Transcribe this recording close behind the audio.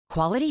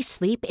Quality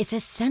sleep is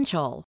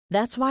essential.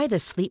 That's why the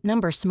Sleep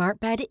Number Smart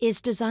Bed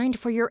is designed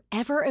for your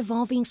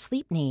ever-evolving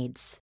sleep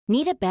needs.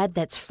 Need a bed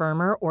that's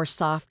firmer or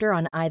softer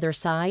on either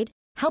side?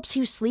 Helps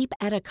you sleep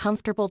at a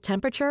comfortable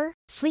temperature?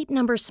 Sleep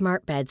Number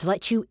Smart Beds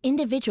let you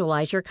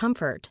individualize your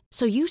comfort,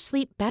 so you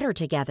sleep better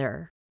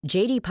together.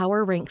 J.D.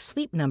 Power ranks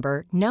Sleep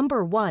Number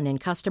number 1 in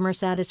customer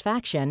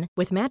satisfaction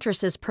with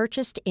mattresses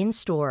purchased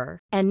in-store.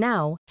 And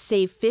now,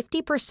 save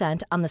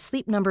 50% on the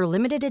Sleep Number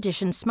Limited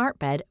Edition Smart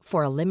Bed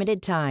for a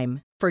limited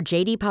time. For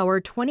J.D. Power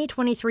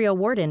 2023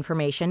 award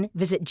information,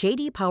 visit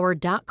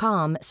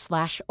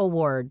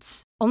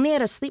jdpower.com/awards. Only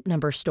at a Sleep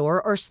Number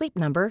store or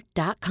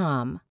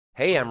sleepnumber.com.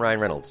 Hey, I'm Ryan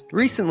Reynolds.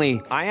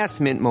 Recently, I asked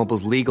Mint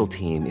Mobile's legal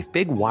team if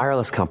big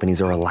wireless companies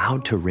are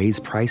allowed to raise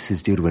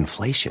prices due to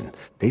inflation.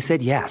 They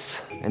said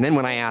yes. And then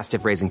when I asked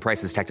if raising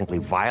prices technically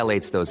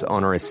violates those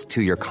onerous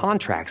 2-year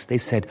contracts, they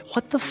said,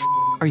 "What the f***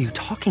 are you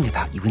talking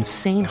about, you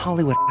insane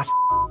Hollywood ass?"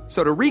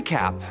 So to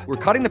recap, we're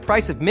cutting the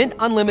price of Mint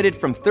Unlimited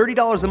from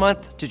 $30 a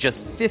month to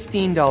just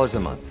 $15 a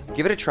month.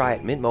 Give it a try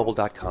at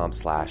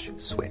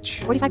mintmobile.com/switch.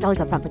 $45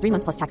 up front for 3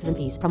 months plus taxes and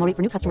fees. Promo rate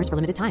for new customers for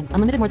limited time.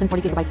 Unlimited more than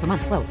 40 gigabytes per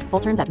month. Slows full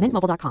terms at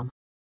mintmobile.com.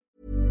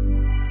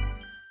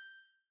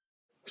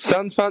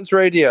 Sans Pants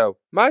Radio.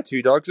 My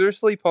 2 dogs are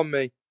asleep on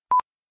me.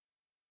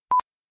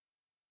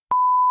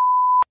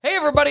 Hey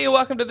everybody, and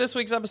welcome to this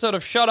week's episode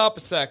of Shut Up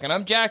a Second.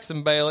 I'm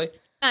Jackson Bailey.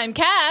 I'm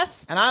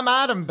Cass. And I'm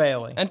Adam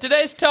Bailey. And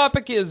today's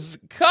topic is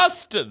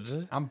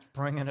custard. I'm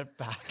bringing it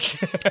back.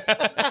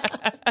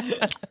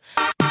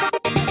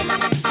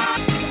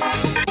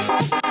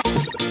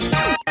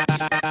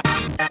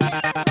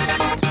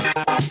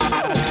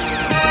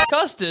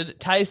 Custard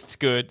tastes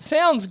good.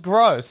 Sounds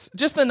gross.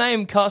 Just the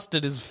name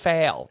custard is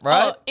foul,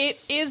 right? Oh,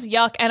 it is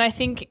yuck, and I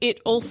think it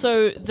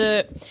also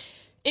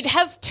it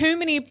has too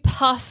many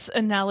pus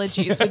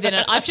analogies within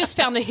it. I've just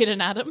found a hidden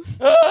Adam.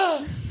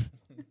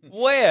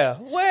 Where?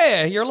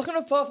 You're looking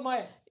above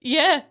my...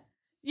 Yeah.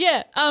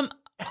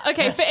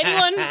 Okay, for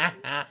anyone...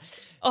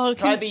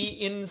 Try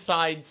the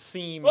inside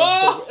seam.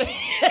 Oh!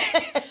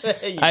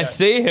 I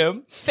see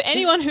him. For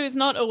anyone who's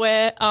not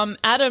aware,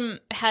 Adam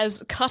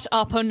has cut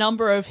up a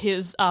number of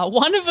his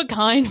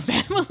one-of-a-kind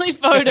family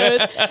photos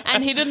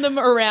and hidden them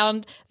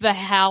around the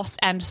house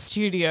and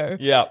studio.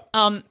 Yep.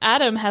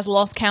 Adam has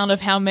lost count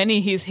of how many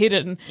he's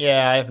hidden.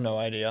 Yeah, I have no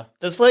idea.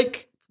 There's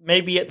like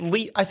maybe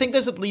I think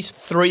there's at least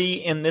 3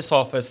 in this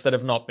office that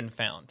have not been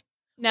found.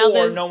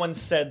 Or no one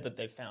said that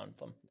they found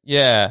them.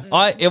 Yeah.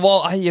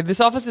 This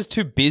office is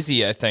too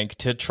busy, I think,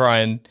 to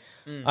try and...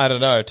 I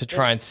don't know, to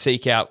try and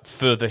seek out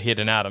further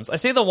hidden atoms. I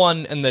see the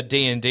one in the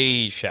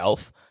D&D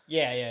shelf.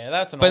 Yeah,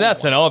 that's an But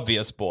that's an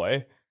obvious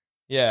boy.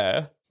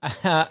 Yeah.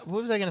 What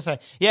was I going to say?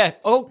 Yeah,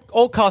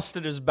 all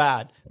custard is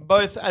bad.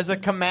 Both as a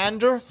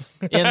commander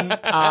in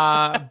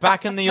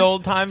back in the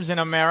old times in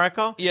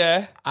America.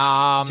 Yeah.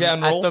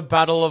 General. At the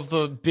Battle of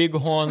the Big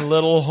Horn,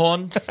 Little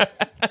Horn.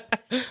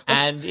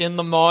 And in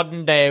the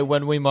modern day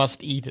when we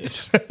must eat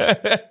it.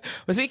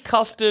 Was he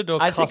custard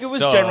or I think it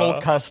was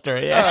General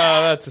Custer,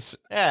 yeah.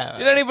 Yeah.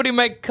 Did anybody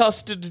make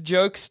custard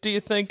jokes, do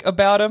you think,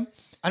 about him?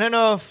 I don't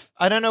know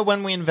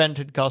when we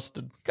invented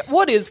custard.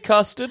 What is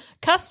custard?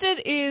 Custard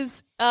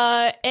is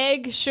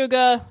egg,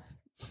 sugar,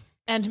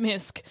 and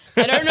misk.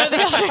 I don't know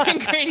the other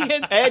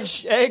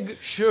ingredients. Egg,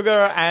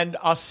 sugar, and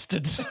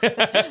mustard. No,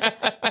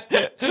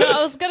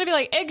 I was going to be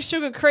like egg,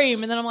 sugar,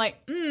 cream, and then I'm like,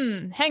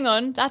 hang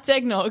on, that's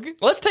eggnog.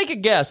 Let's take a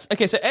guess.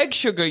 Okay, so egg,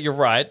 sugar, you're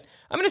right.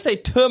 I'm going to say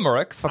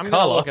turmeric for I'm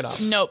color. going to look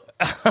it up. Nope.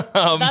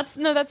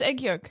 That's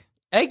egg yolk.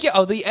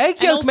 The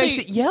egg yolk makes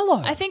it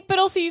yellow. I think, but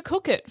also you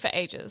cook it for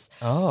ages.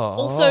 Oh.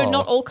 Also,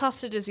 not all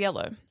custard is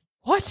yellow.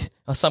 What?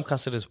 Oh, some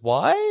custard is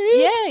white?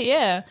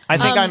 Yeah. I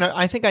think I know.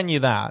 I think I knew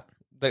that.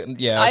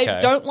 Yeah, okay. I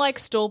don't like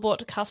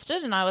store-bought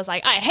custard, and I was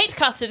like, I hate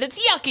custard, it's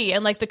yucky,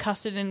 and like the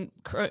custard and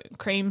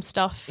cream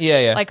stuff,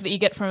 like that you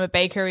get from a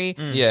bakery.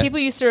 Yeah. People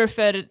used to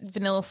refer to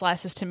vanilla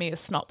slices to me as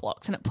snot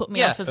blocks, and it put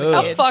me off as a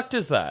How kid. fucked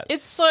is that?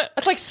 It's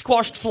That's like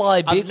squashed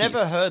fly bickies. I've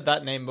never heard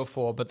that name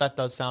before, but that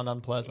does sound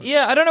unpleasant.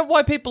 Yeah, I don't know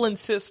why people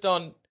insist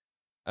on...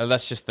 Oh,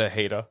 that's just the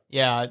heater.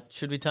 Yeah,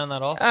 should we turn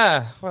that off?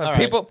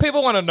 Well,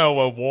 people want to know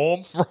we're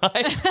warm,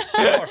 right?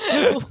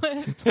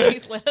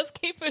 Please let us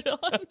keep it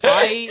on.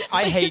 I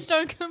Please hate...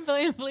 don't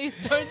complain. Please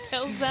don't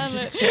tell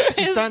Zamet.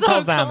 Just don't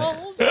tell Zamet.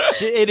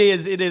 It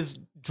is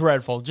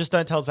dreadful. Just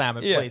don't tell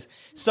Zamet, please.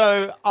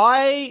 So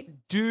I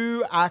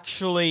do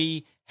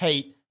actually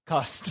hate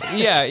custard.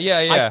 Yeah.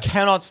 I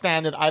cannot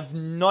stand it. I've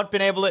not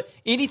been able to...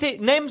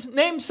 Anything...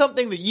 Name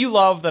something that you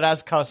love that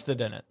has custard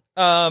in it.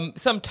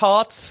 Some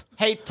tarts.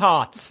 Hate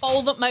tarts.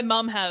 All that my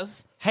mum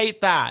has. Hate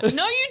that.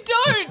 No, you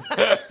don't.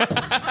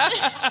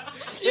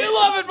 You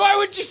love it. Why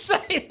would you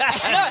say that?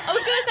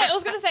 No, I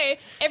was gonna say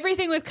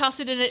everything with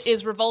custard in it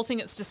is revolting.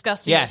 It's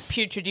disgusting. Yes. It's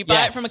putrid. You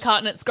buy it from a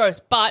carton, it's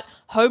gross. But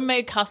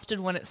homemade custard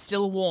when it's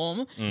still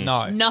warm,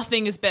 No.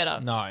 nothing is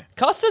better. No.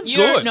 Custard's You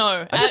good. don't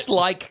know. I just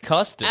like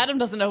custard. Adam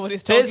doesn't know what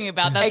he's talking There's-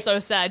 about. That's so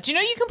sad. Do you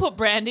know you can put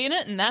brandy in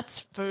it and that's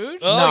food?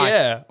 Oh, No.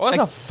 yeah. Well, that's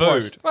not Of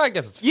course. food. Well, I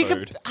guess it's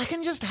food. I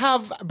can just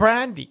have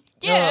brandy.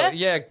 Yeah,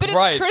 yeah, but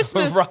great. it's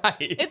Christmas. Right.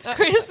 It's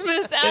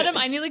Christmas, Adam.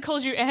 I nearly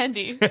called you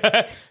Andy.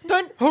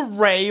 Don't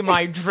hooray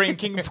my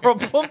drinking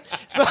problem.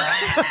 So,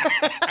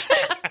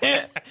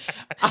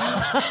 At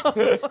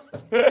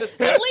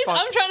least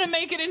I'm trying to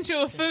make it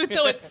into a food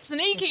so it's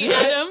sneaky,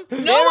 Adam.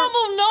 No one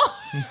will know.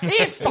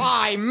 if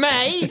I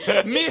may,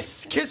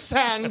 Miss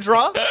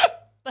Cassandra,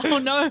 Oh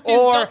no, he's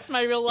Or- doxed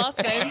my real last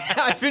name.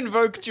 I've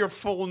invoked your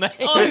full name.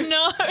 Oh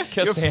no.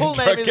 Your full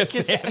name is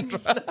Cassandra.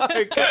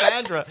 No,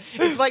 Cassandra.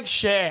 It's like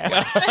Cher.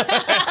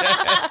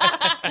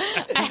 I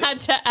had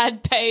to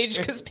add Paige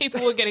because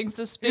people were getting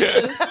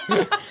suspicious.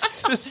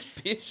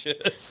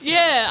 Suspicious.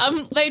 Yeah,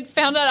 they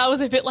found out I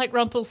was a bit like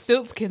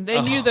Rumpelstiltskin. They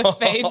knew the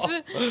fate.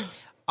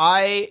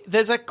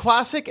 There's a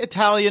classic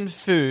Italian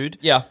food.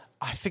 Yeah.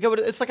 I forget what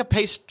it's like a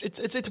paste.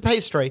 It's a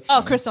pastry.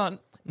 Oh, croissant.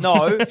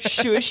 No,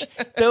 shush.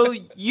 They'll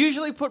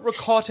usually put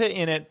ricotta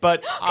in it,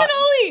 but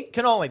Cannoli!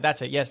 Cannoli.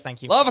 That's it. Yes,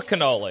 thank you. Love a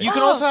cannoli. You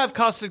can also have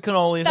custard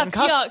cannolis. That's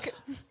yuck.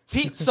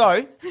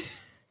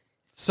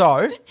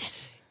 So,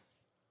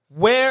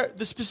 where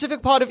the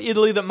specific part of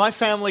Italy that my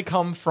family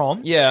come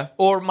from, Yeah.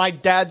 or my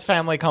dad's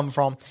family come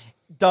from,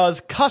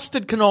 does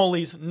custard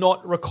cannolis,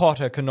 not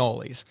ricotta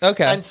cannolis.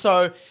 Okay. And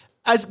so,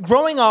 as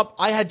growing up,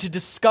 I had to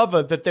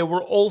discover that there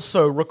were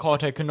also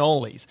ricotta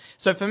cannolis.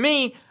 So for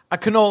me, a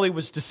cannoli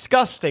was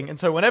disgusting. And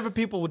so whenever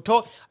people would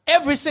talk,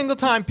 every single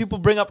time people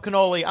bring up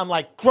cannoli, I'm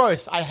like,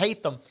 gross, I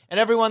hate them. And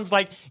everyone's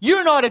like,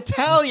 you're not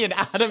Italian,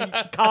 Adam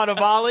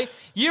Carnivale.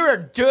 You're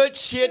a dirt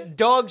shit,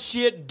 dog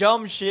shit,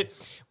 dumb shit.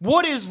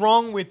 What is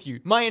wrong with you?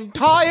 My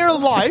entire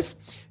life,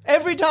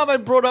 every time I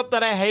brought up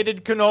that I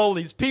hated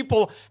cannolis,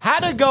 people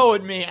had a go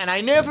at me, and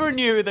I never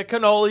knew that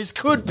cannolis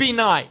could be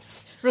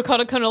nice.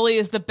 Ricotta cannoli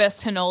is the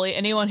best cannoli.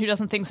 Anyone who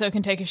doesn't think so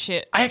can take a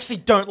shit. I actually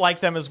don't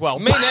like them as well.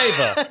 Me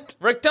neither.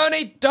 Rick,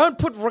 don't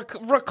put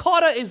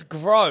ricotta is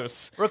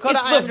gross. Ricotta,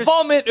 it's the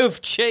vomit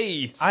of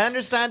cheese. I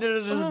understand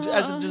it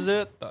as a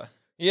dessert, though.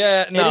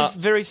 Yeah, no, It is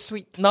very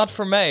sweet. not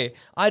for me.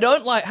 I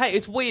don't like. Hey,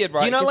 it's weird,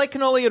 right? Do you not 'Cause- like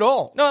cannoli at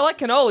all? No, I like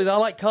cannolis. I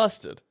like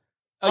custard.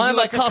 Oh, you I'm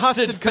like a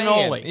custard fan.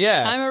 cannoli.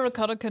 Yeah. I'm a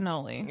ricotta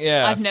cannoli.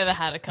 Yeah. I've never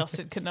had a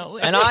custard cannoli.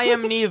 And I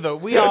am neither.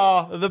 We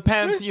are the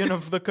pantheon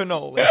of the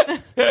cannoli.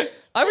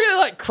 I really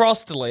like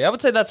crostoli. I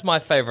would say that's my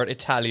favorite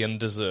Italian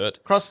dessert.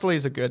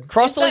 Crostoli's are good.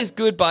 Crostoli is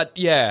good, but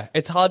yeah,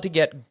 it's hard to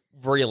get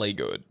really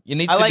good. You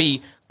need I to like-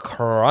 be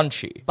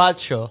crunchy.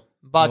 Baccio.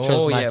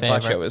 Baccio's my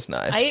favorite. Baccio is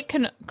nice. I eat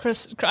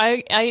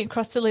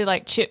crostoli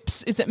like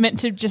chips. Is it meant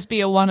to just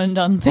be a one and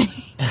done thing?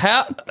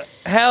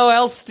 How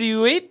else do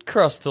you eat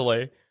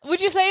crostoli?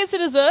 Would you say it's a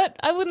dessert?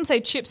 I wouldn't say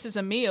chips is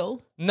a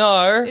meal.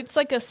 No. It's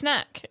like a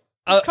snack.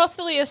 Is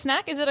crostoli a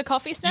snack? Is it a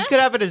coffee snack? You could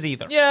have it as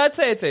either. Yeah, I'd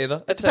say it's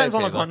either. It depends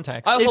on the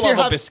context. I also If you're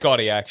love a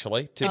biscotti,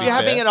 actually. To If be you're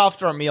having fair. it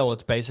after a meal,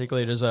 it's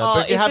basically a dessert. Oh,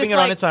 but if you're is having this it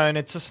on like- its own,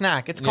 it's a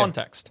snack. It's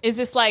context. Is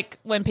this like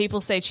when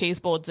people say cheese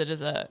board's a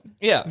dessert?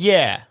 Yeah.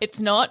 Yeah.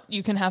 It's not.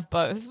 You can have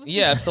both.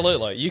 Yeah,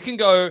 absolutely. You can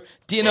go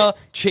dinner,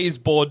 cheese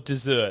board,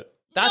 dessert.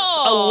 That's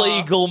a No.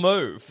 legal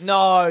move.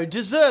 No,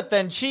 dessert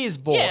then cheese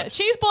board. Yeah,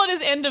 cheese board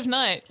is end of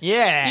night.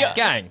 Yeah.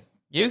 Gang,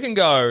 you can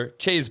go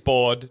cheese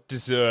board,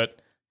 dessert,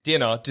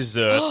 dinner,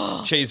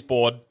 dessert, cheese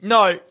board.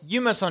 No,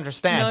 you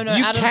misunderstand. No,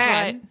 you Adam's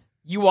can. right.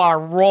 You are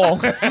wrong.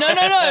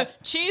 No.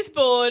 Cheese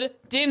board,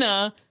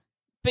 dinner.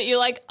 But you're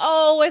like,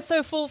 oh, we're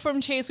so full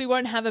from cheese, we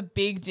won't have a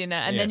big dinner.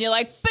 And then you're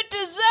like, but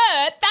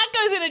dessert, that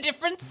goes in a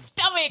different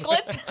stomach.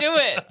 Let's do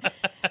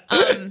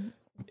it.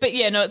 But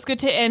yeah, no, it's good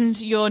to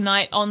end your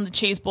night on the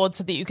cheese board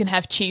so that you can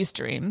have cheese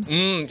dreams.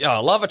 Oh, I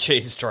love a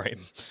cheese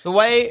dream. The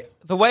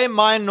way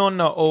my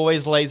nonna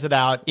always lays it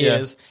out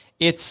is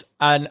it's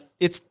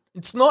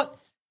not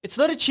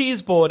a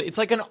cheese board. It's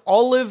like an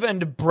olive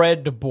and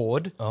bread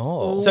board.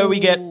 Oh. So we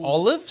get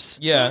olives.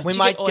 Yeah. We Do you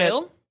might get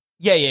oil?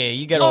 Yeah.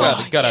 You get Oh, oil.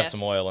 Gotta have yes.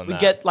 some oil in We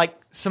that. get like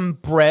some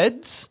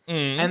breads,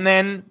 and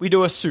then we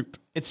do a soup.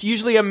 It's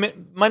usually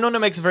my nonna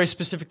makes a very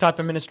specific type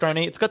of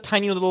minestrone. It's got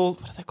tiny little,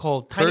 what are they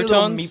called? Tiny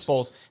little Croutons?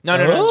 meatballs. No.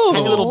 Oh.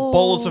 Tiny little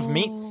balls of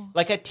meat.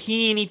 Like a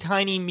teeny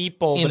tiny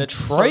meatball, but it's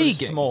so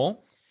Intriguing.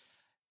 small.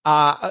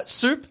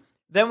 Soup.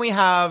 Then we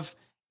have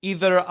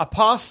either a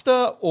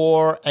pasta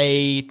or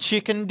a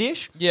chicken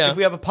dish. Yeah. If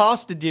we have a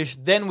pasta dish,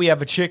 then we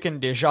have a chicken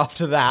dish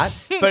after that.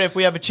 But if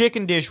we have a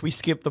chicken dish, we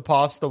skip the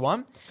pasta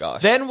one.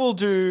 Gosh. Then we'll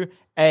do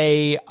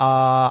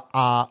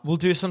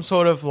some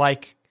sort of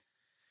like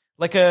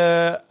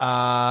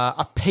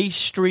a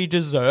pastry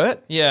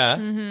dessert.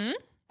 Yeah.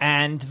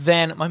 And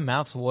then my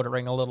mouth's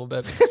watering a little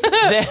bit.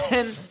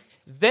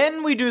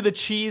 then we do the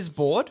cheese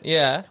board.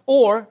 Yeah.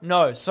 Or,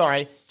 no,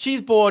 sorry,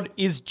 cheese board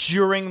is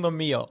during the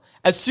meal.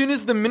 As soon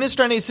as the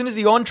minestrone, as soon as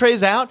the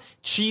entree's out,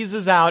 cheese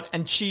is out,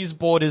 and cheese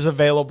board is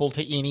available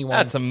to anyone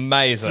That's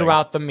amazing.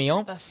 throughout the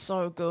meal. That's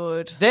so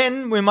good.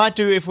 Then we might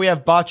do, if we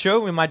have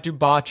baccio, we might do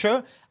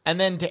baccio. And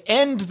then to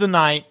end the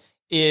night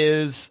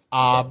is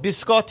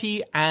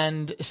biscotti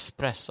and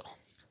espresso.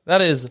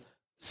 That is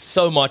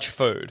so much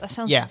food. That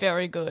sounds Yeah.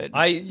 very good.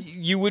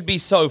 You would be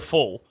so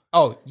full.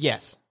 Oh,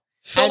 yes.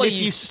 Surely and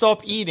if you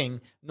stop eating,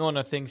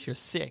 Nonna thinks you're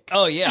sick.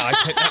 Oh yeah,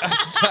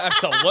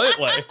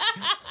 absolutely.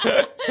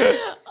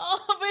 Oh,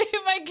 but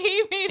if I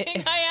keep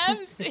meaning I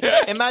am sick.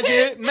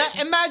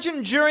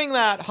 Imagine during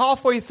that,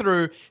 halfway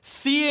through,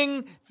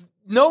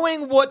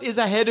 knowing what is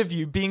ahead of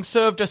you, being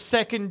served a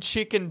second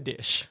chicken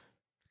dish.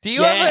 Do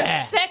you Yeah.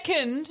 ever...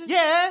 Second.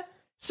 Yeah,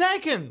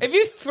 second. If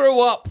you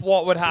threw up,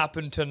 what would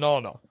happen to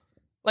Nonna?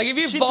 Like, if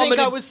you She'd vomited...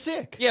 think I was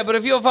sick. Yeah, but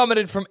if you're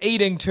vomited from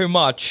eating too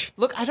much,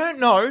 Look, I don't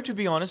know, to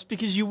be honest,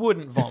 because you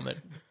wouldn't vomit.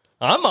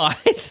 I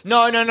might.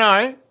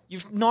 No.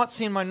 You've not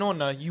seen my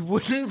nonna. You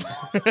wouldn't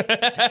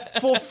vomit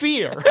for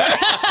fear.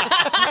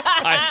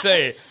 I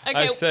see.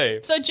 I see.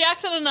 So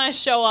Jackson and I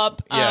show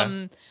up.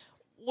 Yeah.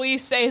 We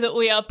say that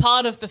we are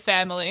part of the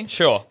family.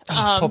 Sure.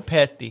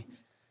 Polpetti.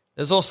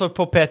 There's also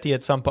polpetti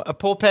at some point. A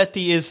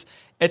polpetti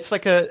it's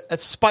like a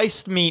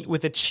spiced meat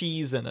with a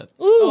cheese in it.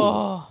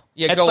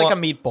 Yeah, It's go like on. a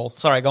meatball.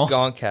 Sorry, go on. Go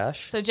on,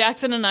 Cash. So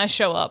Jackson and I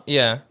show up.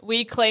 Yeah.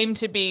 We claim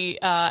to be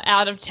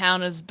out of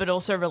towners, but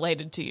also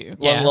related to you.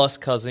 Yeah. Long lost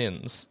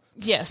cousins.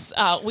 Yes,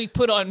 we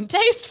put on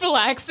tasteful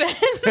accents.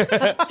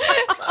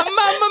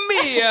 Mamma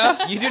mia!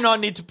 You do not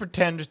need to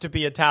pretend to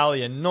be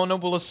Italian. Nonna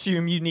will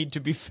assume you need to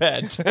be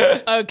fed.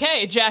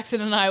 Okay, Jackson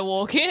and I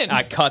walk in.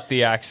 I cut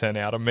the accent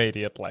out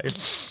immediately.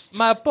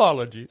 My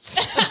apologies.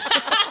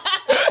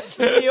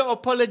 Io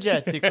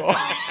apologetico.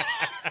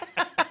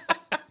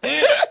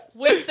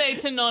 We say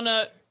to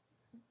Nonna,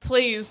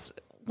 please,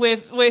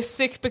 we're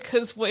sick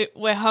because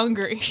we're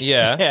hungry.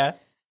 Yeah. Yeah.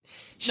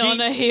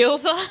 Nonna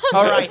heals us.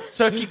 All right.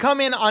 So if you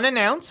come in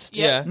unannounced,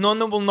 Yeah.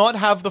 Nonna will not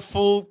have the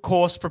full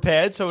course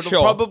prepared. So it'll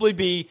Sure. probably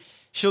be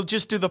she'll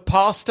just do the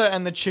pasta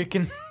and the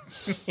chicken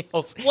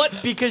meals.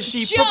 What? Because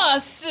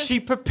she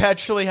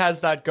perpetually has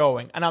that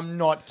going, and I'm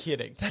not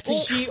kidding.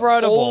 That's She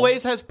incredible.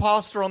 always has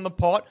pasta on the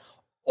pot.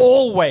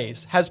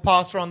 Always has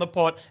pasta on the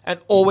pot, and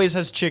always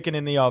has chicken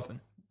in the oven.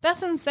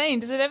 That's insane.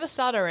 Does it ever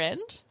start or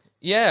end?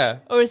 Yeah.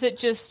 Or is it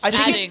just I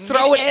think it adding?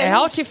 Throw it ends-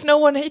 out if no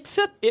one eats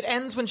it. It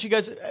ends when she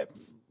goes.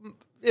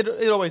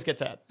 It always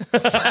gets out.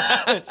 So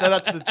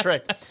that's the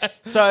trick.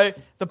 So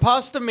the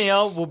pasta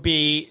meal will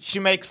be, she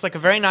makes like a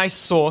very nice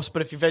sauce,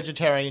 but if you're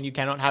vegetarian, you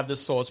cannot have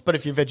this sauce. But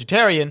if you're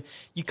vegetarian,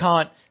 you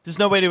can't, there's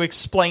no way to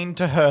explain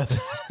to her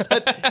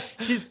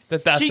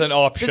that's an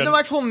option. There's no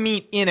actual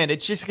meat in it.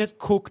 It just gets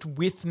cooked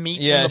with meat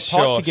Yeah, in the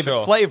pot sure, to give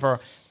sure. it flavor.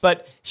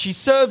 But she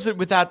serves it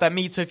without that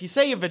meat. So if you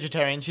say you're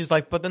vegetarian, she's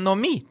like, but then no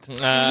meat.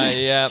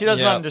 Yeah. She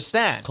doesn't yeah.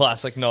 understand.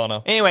 Classic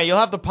Nonna. Anyway, you'll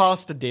have the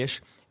pasta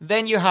dish.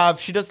 Then you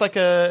have, she does like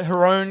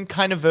her own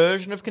kind of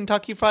version of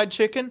Kentucky Fried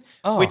Chicken,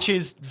 which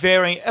is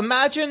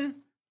imagine,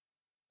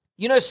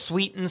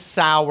 sweet and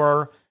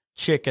sour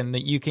chicken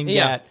that you can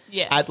Yeah. get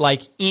Yes. at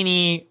like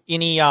any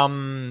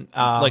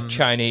Like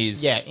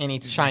Chinese. any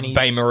Chinese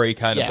Bain Marie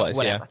kind of place.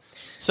 whatever.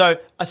 So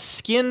a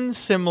skin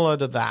similar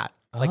to that,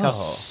 like a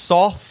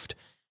soft,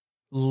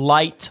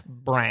 light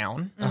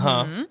brown,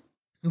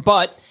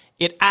 but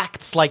it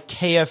acts like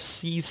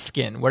KFC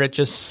skin, where it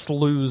just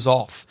slews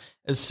off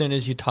as soon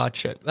as you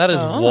touch it. That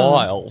is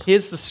wild.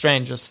 Here's the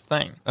strangest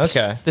thing.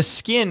 Okay. The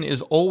skin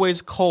is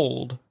always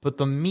cold, but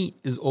the meat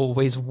is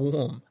always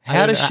warm.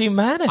 How does she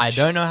manage? I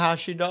don't know how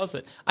she does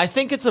it. I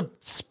think it's a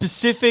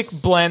specific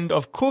blend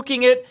of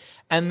cooking it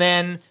and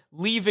then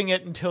leaving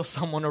it until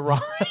someone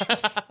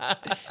arrives.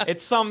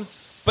 It's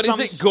But is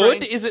it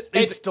good?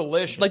 It's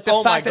delicious. Like the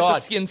Oh my fact that God. the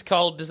skin's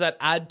cold, does that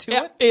add to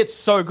Yeah, it? it's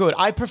so good.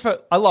 I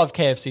love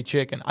KFC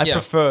chicken. I Yeah.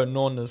 prefer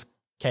Nonna's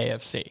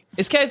KFC.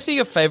 Is KFC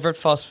your favorite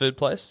fast food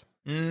place?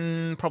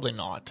 Probably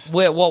not.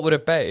 What would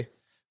it be?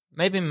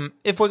 Maybe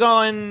if we're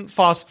going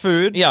fast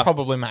food, Yeah.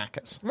 probably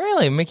Macca's.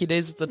 Really? Mickey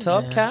D's at the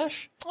top,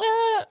 Cash?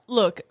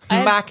 Look,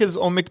 Macca's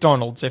or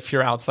McDonald's if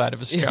you're outside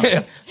of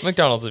Australia.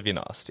 McDonald's if you're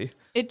nasty.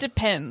 it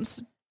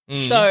depends.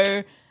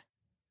 So,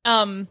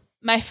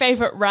 my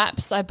favorite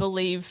wraps, I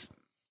believe.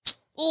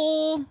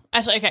 Oh,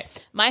 actually, okay.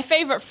 My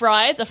favorite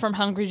fries are from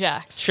Hungry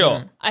Jack's.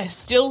 Sure. I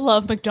still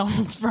love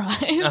McDonald's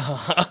fries,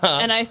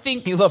 and I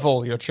think You love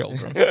all your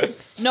children.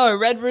 no,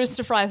 Red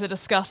Rooster fries are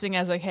disgusting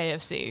as a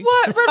KFC.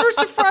 What? Red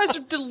Rooster fries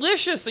are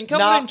delicious and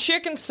covered Nah. in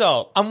chicken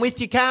salt. I'm with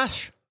you,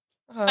 Cash.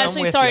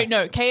 Actually, with sorry, you.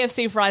 no.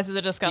 KFC fries are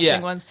the disgusting Yeah.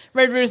 ones.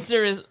 Red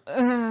Rooster is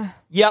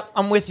Yep,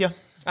 I'm with you.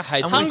 I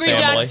hate this Hungry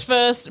family. Jack's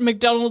first,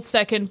 McDonald's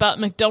second, but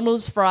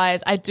McDonald's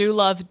fries. I do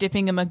love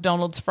dipping a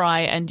McDonald's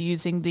fry and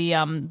using the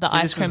ice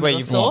this is cream where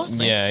with the you've lost sauce.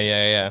 me.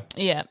 Yeah.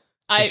 Yeah,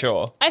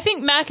 sure. I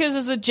think Macca's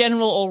as a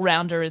general all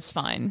rounder is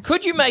fine.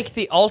 Could you make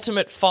the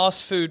ultimate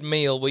fast food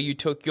meal where you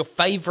took your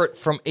favorite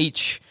from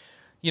each,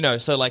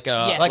 so like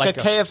a... Yes. Like a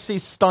KFC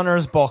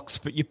Stunners box,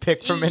 but you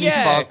pick from any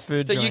Yeah. fast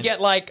food So you joint.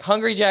 get like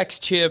Hungry Jack's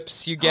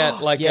chips, you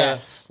get like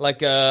Yes.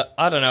 a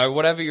I don't know,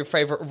 whatever your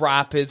favorite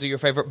wrap is or your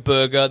favorite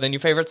burger, then your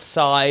favorite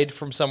side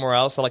from somewhere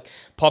else, so like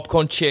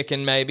popcorn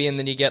chicken maybe, and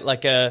then you get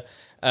like a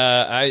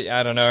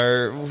I don't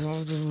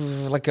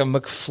know, like a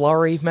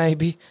McFlurry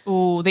maybe.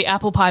 Ooh, the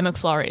apple pie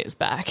McFlurry is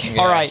back.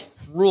 All right,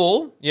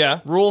 rule.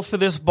 Yeah. Rule for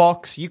this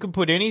box. You can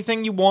put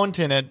anything you want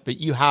in it, but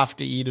you have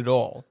to eat it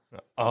all.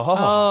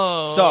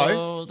 Oh,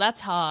 So-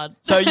 that's hard.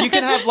 So you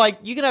can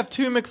have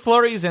two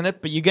McFlurries in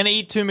it, but you're going to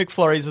eat two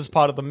McFlurries as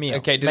part of the meal.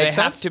 Okay, do Make they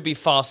have sense? to be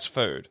fast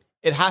food?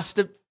 It has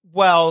to.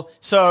 Well,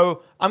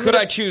 so I'm Could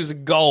gonna, I choose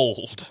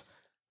gold?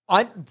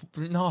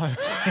 No.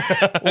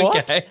 What?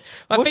 Okay.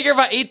 I figure if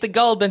I eat the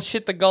gold, then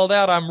shit the gold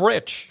out, I'm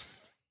rich.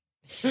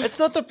 It's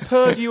not the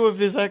purview of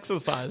this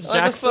exercise,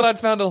 I just thought I'd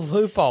found a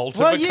loophole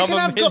to become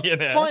a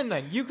millionaire. Fine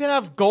then. You can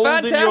have gold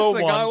in your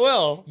Fantastic, one. I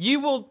will.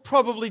 You will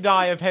probably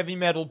die of heavy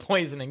metal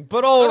poisoning,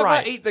 but all What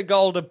right. if I eat the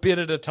gold a bit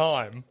at a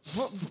time?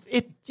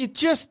 It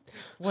just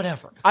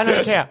whatever. I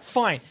don't care.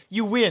 Fine.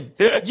 You win.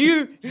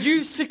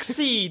 You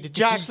succeed,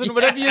 Jackson,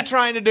 whatever you're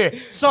trying to do.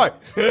 So,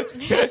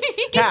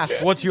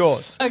 Cass, what's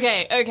yours?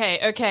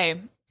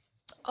 Okay.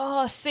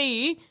 Oh,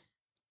 see,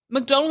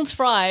 McDonald's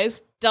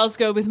fries does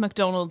go with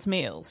McDonald's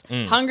meals.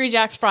 Hungry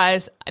Jack's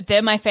fries,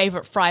 they're my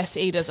favorite fries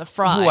to eat as a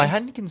fry. Oh, I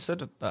hadn't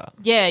considered that.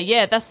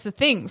 Yeah, that's the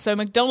thing. So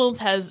McDonald's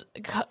has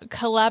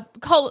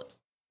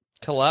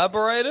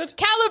Collaborated?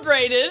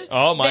 calibrated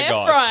Oh my their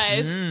God.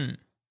 fries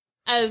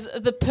as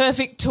the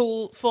perfect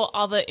tool for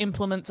other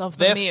implements of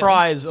the Their meal.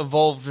 fries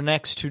evolved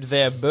next to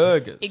their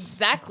burgers.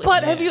 Exactly.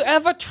 But have you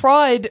ever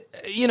tried,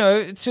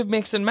 to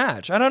mix and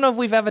match? I don't know if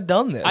we've ever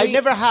done this. I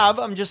never have.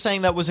 I'm just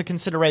saying that was a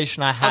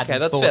consideration I had. Okay,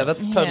 that's fair.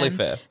 That's totally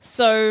fair.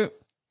 So,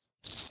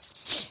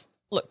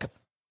 look,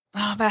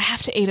 but I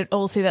have to eat it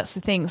all. See, that's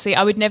the thing. See,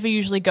 I would never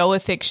usually go a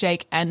thick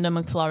shake and a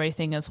McFlurry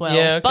thing as well.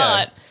 Yeah, okay.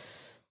 But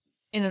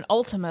in an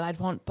ultimate, I'd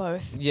want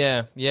both.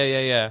 Yeah.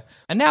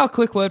 And now a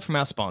quick word from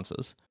our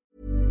sponsors.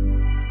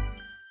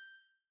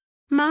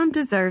 Mom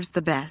deserves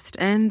the best,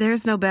 and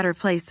there's no better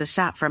place to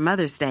shop for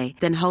Mother's Day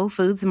than Whole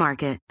Foods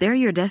Market. They're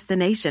your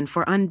destination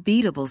for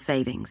unbeatable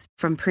savings,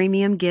 from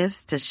premium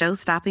gifts to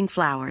show-stopping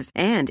flowers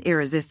and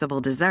irresistible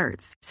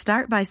desserts.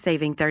 Start by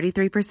saving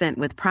 33%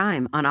 with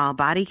Prime on all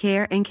body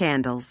care and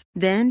candles.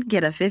 Then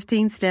get a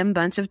 15-stem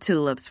bunch of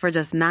tulips for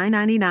just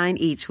 $9.99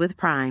 each with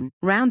Prime.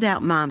 Round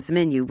out Mom's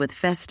menu with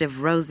festive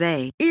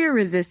rosé,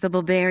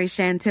 irresistible berry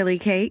chantilly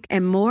cake,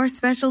 and more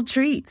special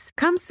treats.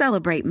 Come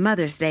celebrate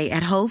Mother's Day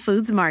at Whole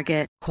Foods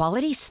Market.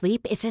 Quality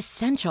sleep is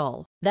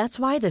essential. That's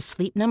why the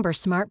Sleep Number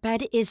Smart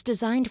Bed is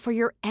designed for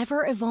your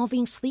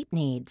ever-evolving sleep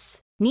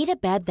needs. Need a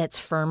bed that's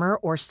firmer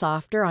or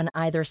softer on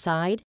either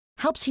side?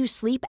 Helps you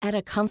sleep at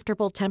a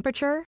comfortable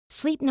temperature?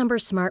 Sleep Number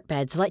Smart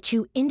Beds let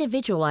you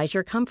individualize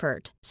your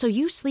comfort, so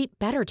you sleep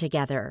better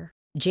together.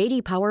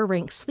 JD Power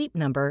ranks Sleep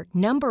Number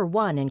number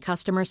 1 in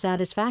customer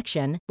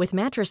satisfaction with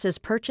mattresses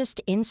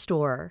purchased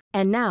in-store.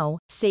 And now,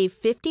 save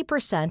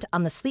 50%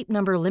 on the Sleep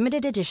Number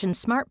Limited Edition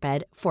Smart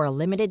Bed for a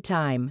limited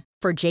time.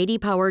 For JD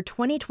Power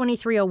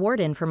 2023 award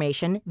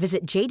information,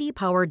 visit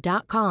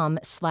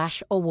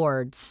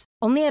jdpower.com/awards.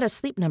 Only at a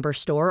Sleep Number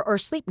store or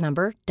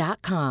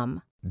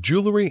sleepnumber.com.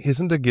 Jewelry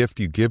isn't a gift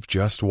you give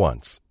just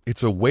once.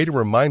 It's a way to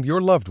remind your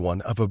loved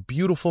one of a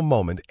beautiful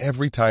moment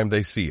every time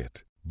they see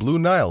it. Blue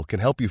Nile can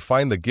help you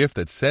find the gift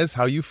that says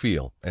how you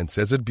feel and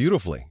says it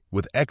beautifully,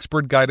 with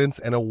expert guidance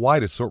and a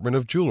wide assortment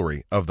of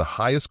jewelry of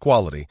the highest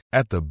quality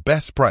at the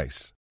best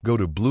price. Go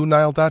to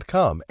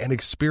BlueNile.com and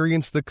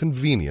experience the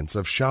convenience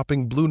of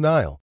shopping Blue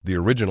Nile, the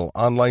original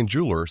online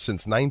jeweler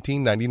since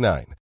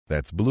 1999.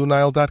 That's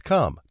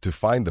BlueNile.com to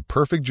find the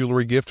perfect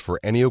jewelry gift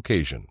for any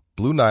occasion.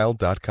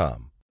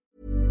 BlueNile.com.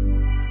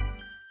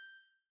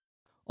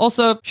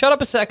 Also, Shut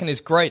Up a Second is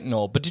great and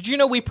all, but did you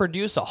know we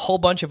produce a whole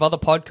bunch of other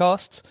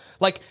podcasts?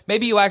 Like,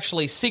 maybe you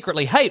actually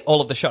secretly hate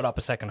all of the Shut Up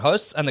a Second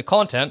hosts and the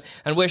content,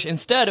 and wish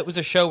instead it was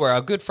a show where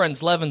our good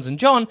friends Levins and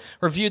John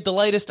reviewed the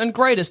latest and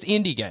greatest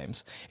indie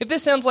games. If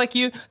this sounds like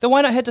you, then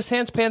why not head to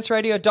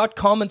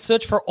sanspantsradio.com and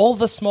search for All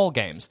the Small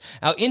Games,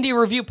 our indie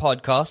review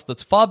podcast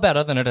that's far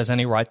better than it has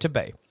any right to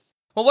be.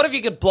 Well, what if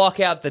you could block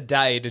out the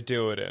day to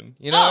do it in,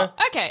 you know?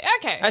 Oh, okay.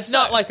 It's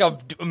not like a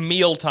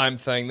mealtime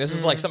thing. This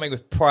is like something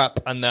with prep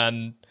and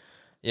then...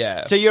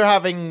 Yeah. So you're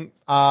having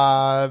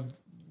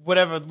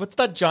what's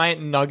that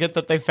giant nugget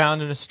that they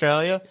found in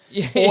Australia?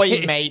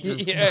 Oi, mate.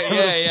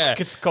 Yeah.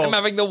 It's called. I'm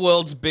having the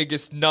world's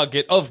biggest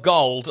nugget of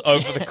gold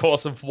over the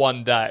course of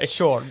one day.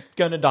 Sure,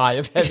 gonna die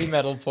of heavy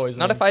metal poisoning.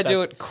 Not if I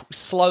do it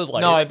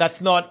slowly. No,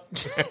 that's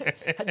not.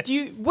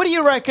 What do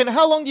you reckon?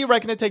 How long do you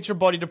reckon it takes your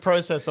body to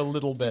process a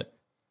little bit?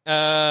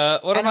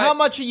 How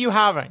much are you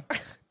having?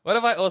 What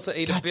if I also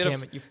eat a bit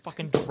damn it, you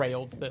fucking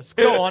derailed this.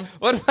 Go on.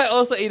 What if I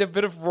also eat a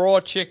bit of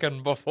raw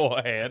chicken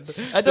beforehand?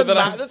 That's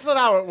not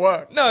how it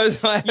works. No,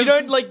 so you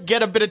don't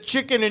get a bit of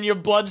chicken in your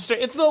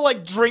bloodstream. It's not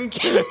like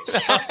drinking.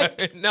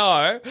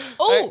 No.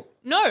 Oh,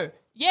 no.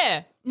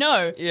 Yeah.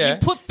 No. Yeah. You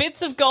put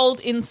bits of gold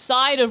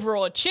inside of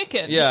raw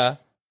chicken. Yeah.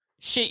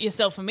 Shit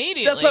yourself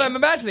immediately. That's what I'm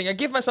imagining. I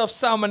give myself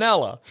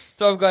salmonella.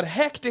 So I've got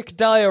hectic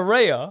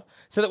diarrhea.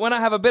 So that when I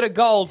have a bit of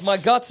gold, my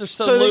guts are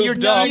so that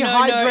lubed you're up.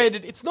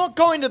 dehydrated. It's not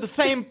going to the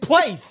same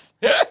place.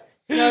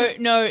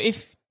 No,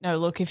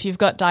 if you've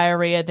got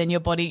diarrhea, then your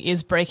body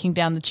is breaking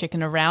down the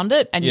chicken around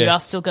it, and you are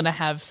still going to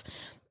have...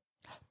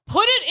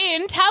 Put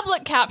it in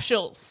tablet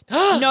capsules.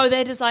 No,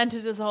 they're designed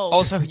to dissolve.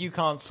 Also, you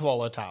can't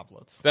swallow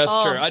tablets. That's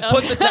true. I'd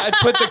put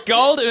the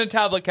gold in a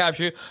tablet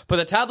capsule, put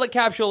the tablet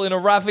capsule in a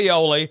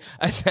ravioli,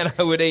 and then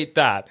I would eat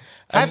that.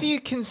 Have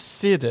you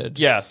considered...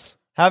 Yes.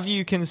 Have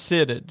you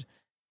considered...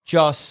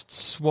 just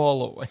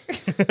swallowing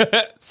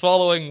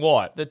Swallowing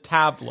what? the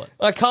tablet.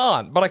 I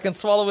can't, but I can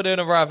swallow it in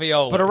a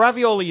ravioli. But a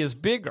ravioli is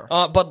bigger.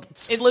 But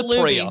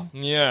slipperier. lubey.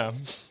 Yeah.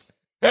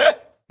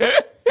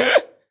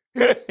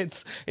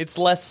 It's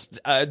less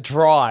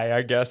dry,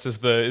 I guess, is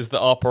the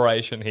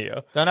operation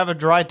here. Don't have a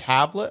dry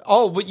tablet?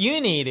 Oh, what you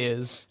need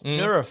is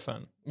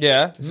Nurofen.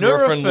 Yeah, is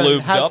Nurofen Nurofen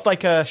lubed has up?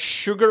 like a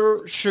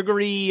sugary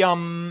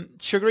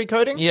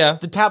coating. Yeah.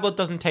 The tablet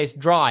doesn't taste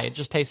dry. It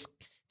just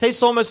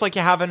tastes almost like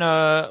you're having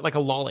a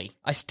lolly.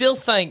 I still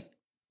think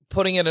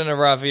putting it in a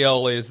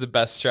ravioli is the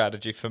best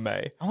strategy for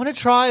me. I want to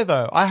try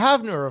though. I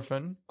have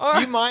Nurofen. Oh.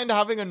 Do you mind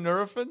having a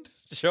Nurofen?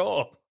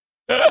 Sure.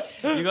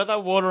 You got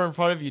that water in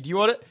front of you. Do you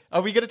want it?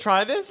 Are we going to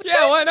try this?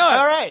 Yeah, why not?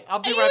 All right, I'll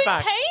be Are right you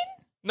back. in pain?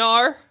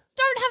 No.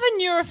 Don't have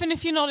a Nurofen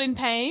if you're not in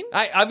pain.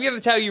 I'm going to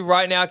tell you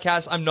right now,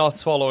 Cass, I'm not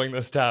swallowing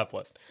this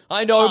tablet.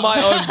 I know my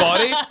own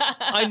body.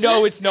 I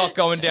know it's not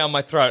going down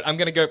my throat. I'm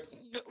going to go,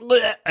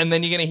 "Bleh," and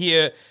then you're going to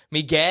hear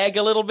me gag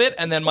a little bit,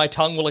 and then my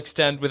tongue will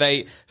extend with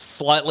a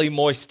slightly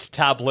moist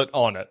tablet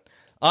on it.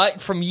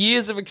 From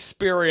years of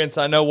experience,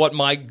 I know what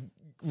my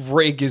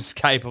rig is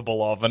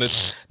capable of, and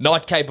it's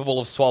not capable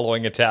of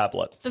swallowing a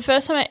tablet. The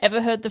first time I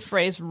ever heard the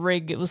phrase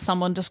rig, it was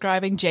someone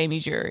describing Jamie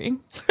Jury.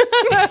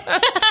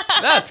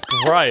 That's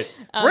great.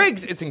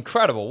 Rigs, it's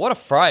incredible. What a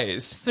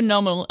phrase.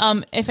 Phenomenal.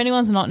 If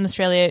anyone's not in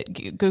Australia,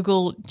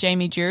 Google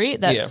Jamie Jury.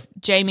 That's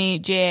Jamie,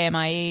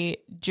 Jamie,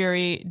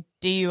 Jury,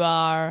 Durie.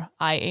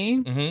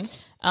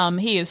 Mm-hmm.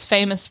 He is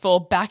famous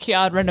for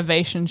backyard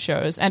renovation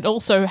shows and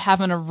also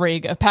having a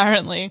rig,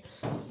 apparently.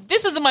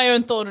 This isn't my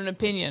own thought and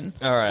opinion.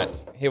 All right,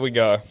 here we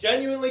go.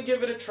 Genuinely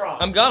give it a try.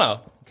 I'm gonna.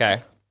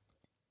 Okay.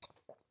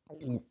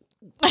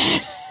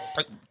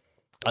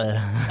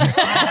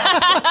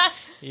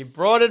 He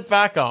brought it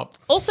back up.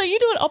 Also, you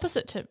do it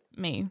opposite to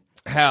me.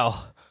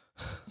 How?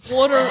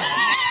 Water.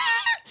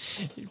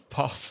 He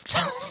puffed.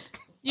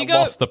 You I go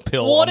lost the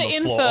pill water on the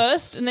in floor.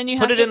 first, and then you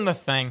have Put it to in the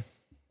thing.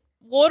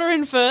 water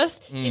in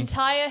first,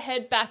 entire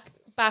head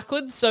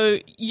backwards, so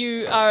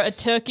you are a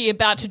turkey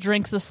about to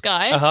drink the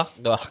sky. Uh-huh.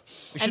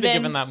 We should have then-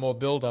 given that more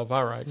build-up,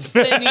 all right.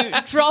 Then you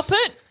drop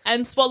it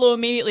and swallow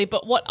immediately.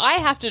 But what I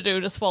have to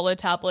do to swallow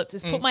tablets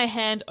is put my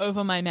hand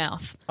over my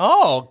mouth.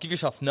 Oh, give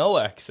yourself no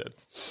exit.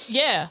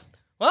 Yeah.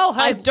 Well,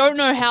 I hey, don't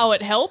know how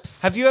it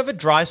helps. Have you ever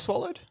dry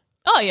swallowed?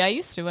 Oh, yeah, I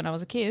used to when I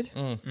was a kid.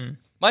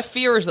 my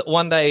fear is that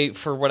one day,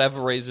 for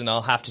whatever reason,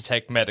 I'll have to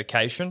take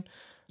medication.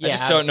 I Yeah,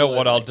 just don't know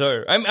what I'll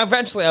absolutely. do.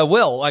 Eventually I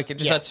will. Yeah.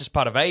 That's just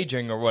part of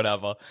aging or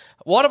whatever.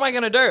 What am I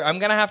going to do? I'm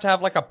going to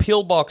have like a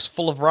pillbox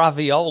full of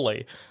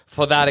ravioli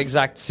for that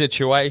exact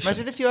situation.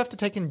 Imagine if you have to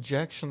take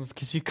injections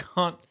because you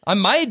can't. I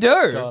may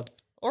do. God.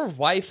 Or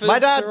wafers My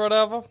dad- or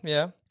whatever.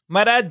 Yeah.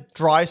 My dad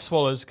dry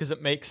swallows because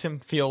it makes him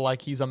feel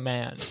like he's a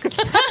man.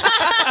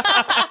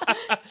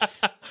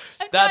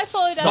 That's I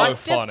swallowed so out of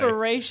funny.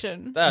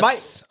 desperation.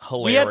 That's We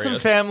hilarious. had some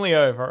family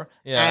over,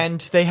 Yeah. and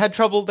they had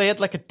trouble. They had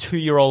like a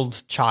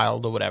 2-year-old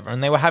child or whatever,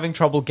 and they were having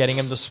trouble getting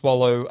him to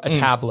swallow a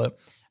tablet.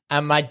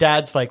 And my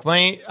dad's like,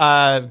 my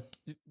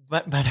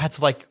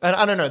dad's like,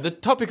 I don't know. The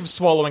topic of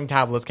swallowing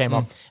tablets came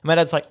up, and my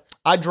dad's like,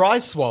 I dry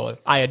swallow.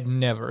 I had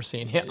never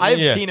seen him. I've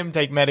Yeah. seen him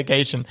take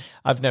medication.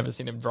 I've never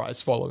seen him dry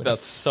swallow in That's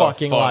his so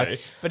fucking funny.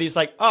 life. But he's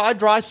like, oh, I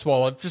dry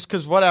swallow just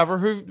because whatever.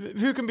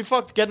 Who can be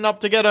fucked getting up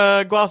to get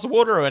a glass of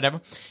water or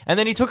whatever? And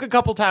then he took a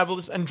couple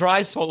tablets and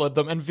dry swallowed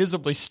them and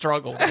visibly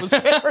struggled. It was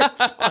very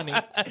funny.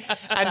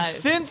 And Nice.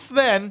 since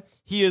then,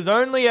 he has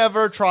only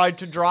ever tried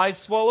to dry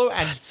swallow,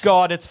 and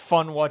God, it's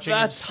fun watching him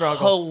That's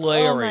struggle.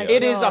 hilarious. Oh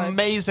It is God.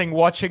 amazing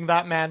watching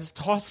that man's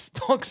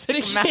toxic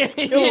Yeah,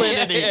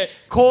 masculinity yeah.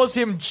 cause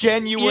him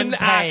genuine In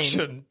pain.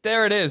 action.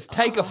 There it is.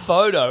 Take a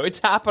photo. It's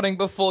happening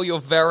before your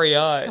very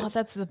eyes. God,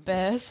 that's the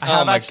best. I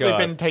have Oh my actually God.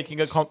 been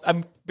taking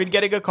I've been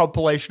getting a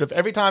compilation of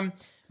every time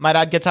my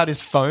dad gets out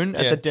his phone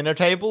at Yeah. the dinner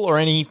table or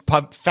any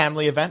pub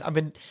family event. I've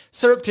been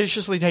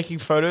surreptitiously taking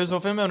photos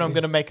of him, and I'm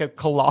going to make a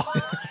collage.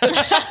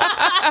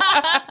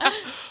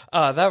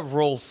 That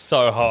rules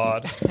so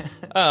hard.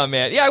 Oh,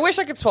 man. Yeah, I wish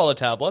I could swallow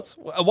tablets.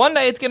 One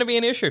day it's going to be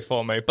an issue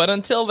for me, but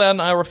until then,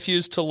 I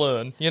refuse to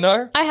learn, you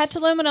know? I had to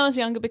learn when I was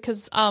younger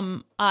because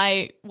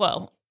it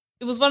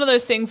was one of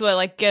those things where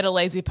like get a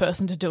lazy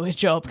person to do a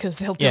job because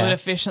they'll do Yeah. it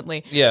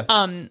efficiently. Yeah.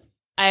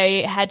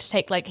 I had to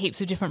take like heaps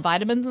of different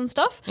vitamins and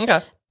stuff.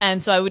 Okay.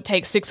 And so I would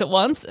take 6 at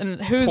once,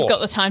 and who's Cool.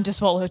 got the time to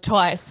swallow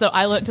twice? So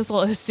I learned to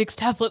swallow 6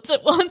 tablets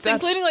at once, That's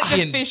including like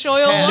the fish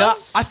oil intense. No,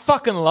 ones. I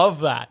fucking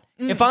love that.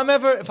 If I'm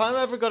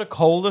ever got a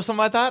cold or something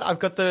like that, I've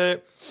got a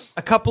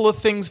couple of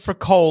things for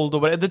cold or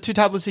whatever. The 2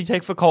 tablets you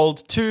take for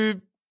cold, 2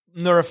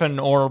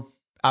 Nurofen or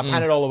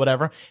Panadol or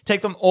whatever.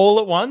 Take them all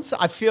at once.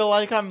 I feel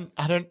like I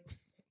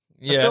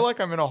Yeah. feel like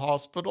I'm in a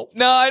hospital.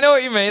 No, I know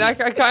what you mean. I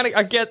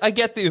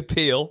get the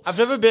appeal. I've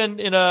never been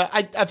in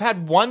I've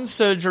had one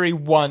surgery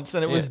once,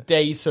 and it was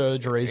day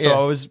surgery, so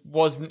Yeah. I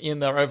wasn't in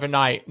there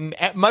overnight. And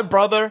my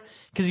brother,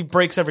 because he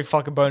breaks every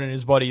fucking bone in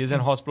his body, is in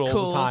hospital all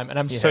Cool. the time, and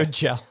I'm so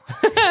jealous.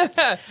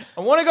 I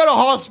want to go to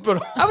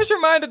hospital. I was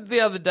reminded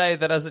the other day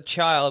that as a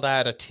child I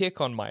had a tick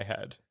on my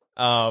head.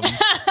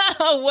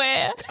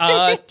 Where?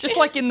 Just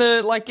like in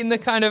the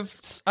kind of,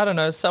 I don't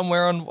know,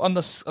 somewhere on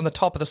the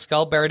top of the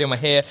skull, buried in my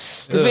hair,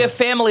 because we have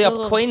family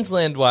up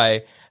Queensland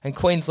way, and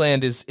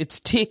Queensland it's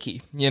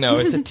ticky,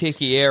 it's a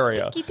ticky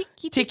area,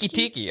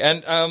 ticky,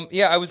 and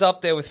I was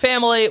up there with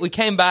family. We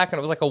came back, and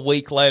it was like a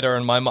week later,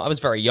 and I was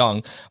very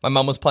young. My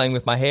mum was playing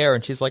with my hair,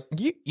 and she's like,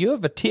 "You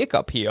have a tick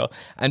up here,"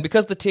 and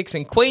because the ticks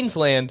in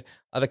Queensland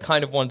are the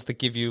kind of ones that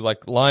give you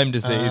like Lyme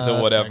disease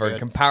or whatever and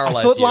can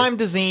paralyze you. I thought Lyme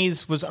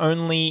disease was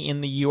only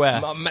in the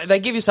US. They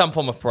give you some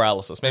form of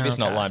paralysis. Maybe it's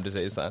not Lyme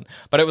disease then.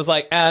 But it was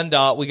like, and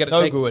we got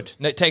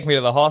to take me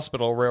to the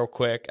hospital real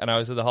quick. And I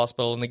was at the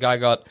hospital, and the guy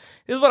this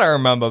is what I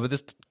remember, but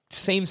this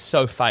seems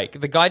so fake.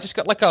 The guy just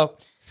got like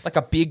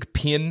a big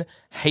pin,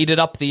 heated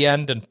up the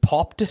end and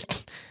popped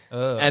it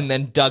and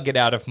then dug it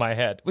out of my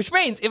head. Which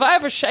means if I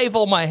ever shave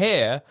all my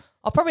hair,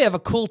 I'll probably have a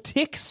cool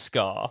tick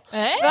scar.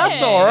 Hey.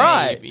 That's all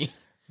right. Maybe.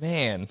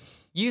 Man.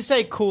 You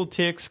say cool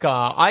tick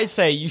scar. I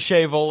say you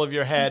shave all of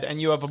your head and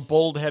you have a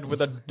bald head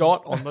with a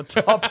dot on the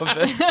top of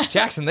it.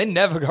 Jackson, they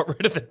never got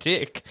rid of the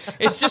tick.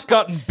 It's just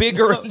gotten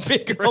bigger and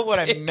bigger. Not what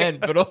I meant,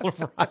 but all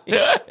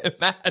right.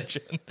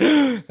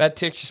 Imagine. That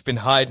tick's just been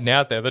hiding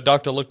out there. The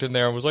doctor looked in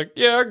there and was like,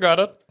 yeah, I got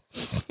it.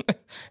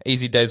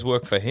 Easy day's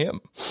work for him.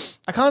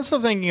 I can't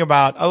stop thinking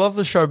about, I love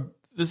the show.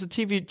 There's a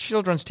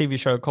children's TV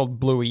show called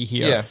Bluey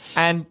here. Yeah.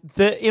 And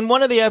in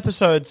one of the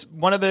episodes,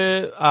 one of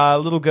the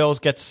little girls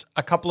gets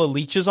a couple of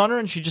leeches on her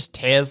and she just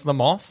tears them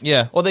off.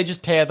 Yeah. Or they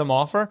just tear them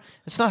off her.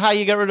 It's not how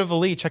you get rid of a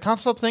leech. I can't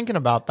stop thinking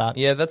about that.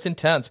 Yeah, that's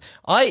intense.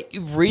 I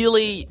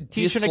really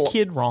Teaching a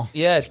kid wrong.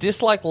 Yeah,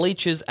 dislike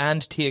leeches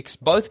and ticks.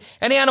 Both.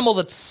 Any animal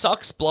that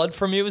sucks blood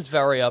from you is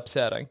very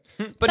upsetting.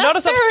 But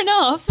That's fair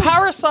enough.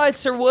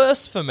 Parasites are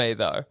worse for me,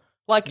 though.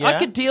 Like, I Yeah?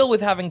 could deal with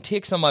having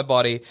ticks on my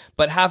body,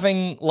 but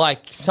having,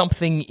 like,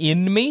 something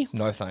in me?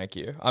 No, thank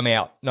you. I'm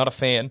out. Not a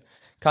fan.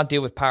 Can't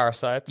deal with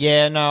parasites.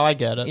 Yeah, no, I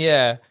get it.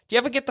 Yeah. Do you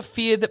ever get the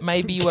fear that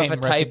maybe you have a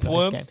Game recognized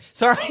tapeworm? game.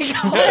 Sorry.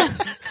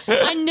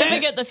 I never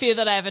get the fear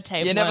that I have a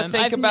tapeworm. You never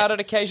think about it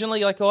occasionally?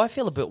 You're like, oh, I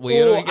feel a bit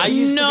weird. Oh, I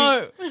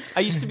guess-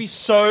 I used to be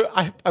so...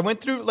 I went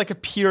through like a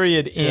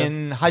period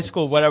in high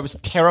school where I was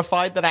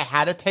terrified that I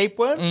had a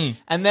tapeworm.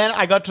 And then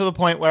I got to the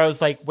point where I was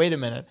like, wait a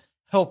minute.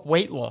 Help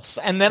weight loss.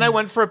 And then I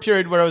went for a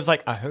period where I was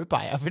like, I hope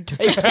I have a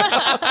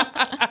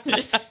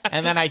tapeworm.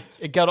 And then I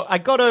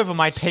got over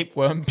my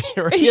tapeworm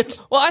period.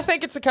 Well, I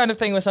think it's the kind of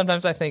thing where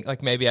sometimes I think,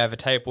 like, maybe I have a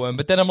tapeworm,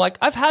 but then I'm like,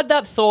 I've had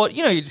that thought.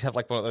 You just have,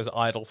 like, one of those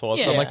idle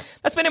thoughts. Yeah. I'm like,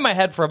 that's been in my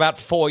head for about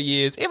 4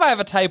 years. If I have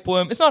a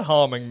tapeworm, it's not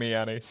harming me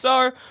any.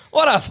 So,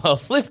 whatever.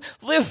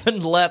 Live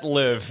and let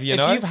live, you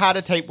know? If you've had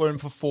a tapeworm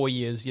for 4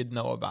 years, you'd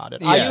know about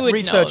it. Yeah. I You would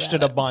researched know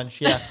it a that.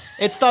 bunch, yeah.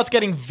 It starts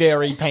getting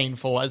very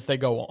painful as they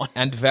go on.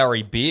 And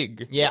very big.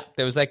 Yeah.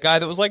 There was that guy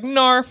that was like,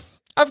 no,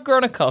 I've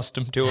grown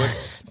accustomed to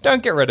it.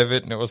 Don't get rid of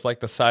it. And it was like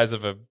the size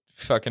of a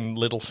fucking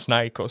little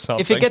snake or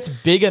something. If it gets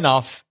big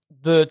enough,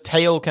 the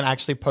tail can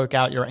actually poke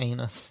out your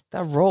anus.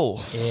 That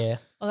rolls. Yeah.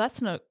 Oh, that's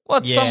no... Well,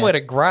 it's Yeah. somewhere to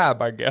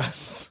grab, I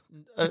guess.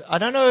 I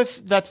don't know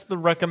if that's the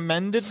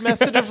recommended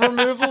method of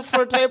removal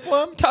for a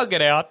tapeworm. Tug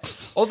it out.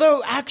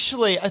 Although,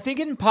 actually, I think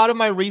in part of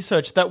my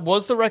research, that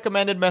was the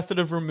recommended method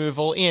of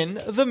removal in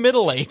the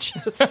Middle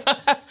Ages.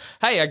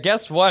 Hey, I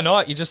guess why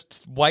not? You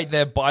just wait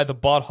there by the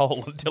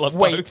butthole until it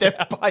Wait, poked there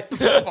out. by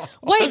the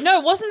Wait, no,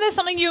 wasn't there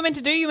something you were meant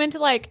to do? You meant to,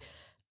 like,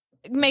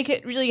 make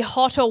it really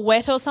hot or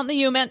wet or something?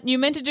 You meant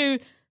to do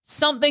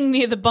something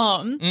near the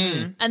bum,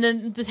 and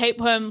then the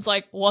tapeworm's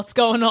like, what's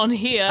going on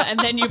here? And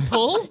then you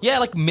pull. Yeah,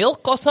 like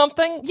milk or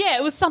something. Yeah,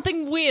 it was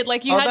something weird.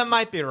 Like you Oh, had that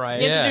might be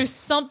right. you had Yeah. to do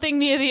something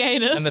near the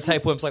anus. And the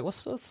tapeworm's like,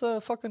 what's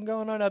fucking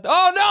going on out there?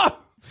 Oh, no!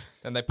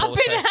 And they pull I've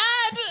the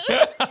been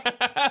tape.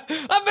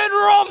 had. I've been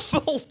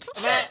rumbled.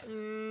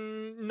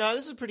 No,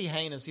 this is pretty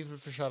heinous, even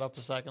if we shut up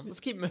a second.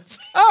 Let's keep moving.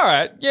 All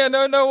right. Yeah,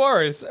 no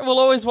worries. We'll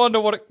always wonder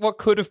what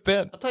could have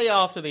been. I'll tell you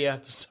after the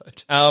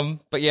episode.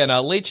 But yeah,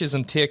 no, leeches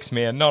and ticks,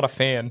 man, not a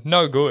fan.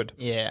 No good.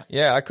 Yeah.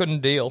 Yeah, I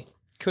couldn't deal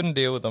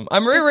with them.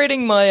 I'm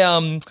rereading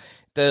my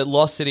The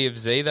Lost City of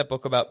Z, that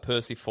book about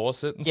Percy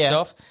Fawcett and Yeah.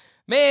 stuff.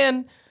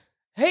 Man,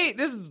 hey,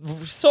 this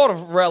is sort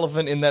of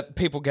relevant in that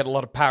people get a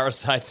lot of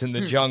parasites in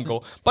the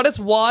jungle, but it's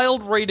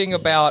wild reading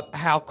about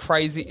how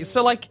crazy.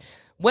 So, like,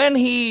 when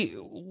he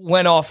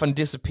went off and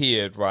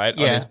disappeared, right, on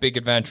Yeah. his big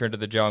adventure into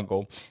the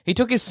jungle, he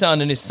took his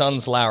son and his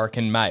son's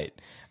larrikin mate.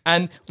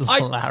 And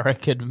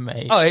Larrikin,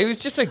 mate. oh, he was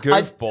just a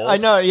goofball. I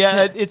know,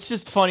 yeah. It's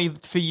just funny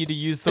for you to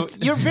use the...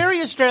 You're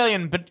very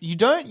Australian, but you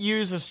don't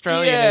use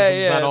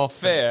Australianisms that often.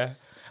 Fair.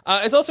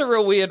 It's also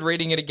real weird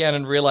reading it again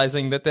and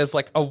realizing that there's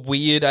like a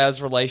weird-ass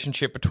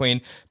relationship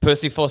between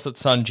Percy Fawcett's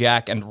son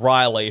Jack and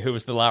Riley, who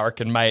was the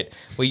larrikin mate,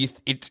 where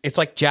it's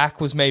like Jack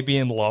was maybe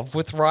in love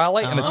with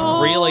Riley, and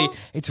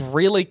it's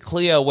really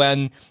clear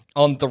when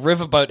on the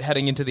riverboat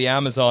heading into the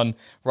Amazon,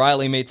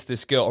 Riley meets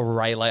this girl, or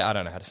Rayleigh, I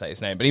don't know how to say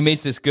his name, but he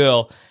meets this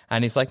girl,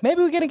 and he's like,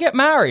 maybe we're going to get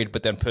married.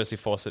 But then Percy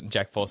Fawcett and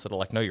Jack Fawcett are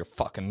like, no, you're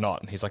fucking not.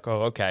 And he's like,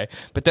 oh, okay.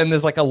 But then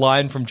there's like a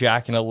line from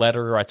Jack in a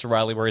letter he writes to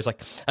Riley where he's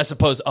like, I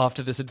suppose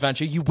after this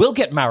adventure, you will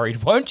get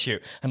married, won't you?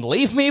 And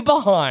leave me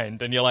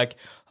behind. And you're like,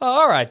 oh,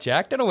 all right,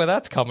 Jack, don't know where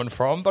that's coming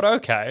from, but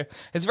okay.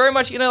 It's very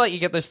much, like you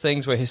get those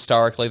things where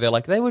historically they're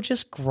like, they were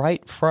just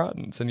great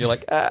friends. And you're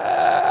like,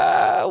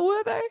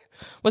 were they?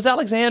 Was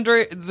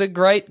Alexander the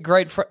Great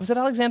was it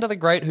Alexander the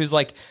Great whose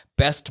like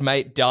best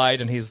mate died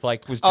and he's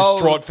like was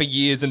distraught for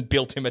years and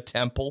built him a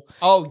temple?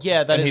 Oh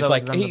yeah, that and is he's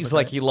Alexander like he's the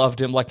like Great. he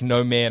loved him like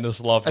no man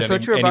has loved I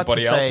thought you were about to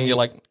anybody else, say- and you're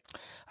like,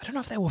 I don't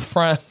know if they were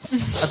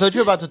friends. I thought you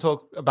were about to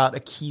talk about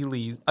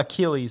Achilles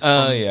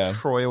from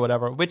Troy or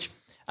whatever, which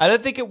I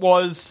don't think it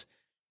was.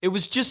 It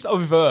was just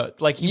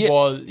overt, like he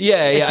was. Yeah. I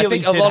Achilles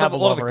think a did lot have of a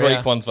the lover,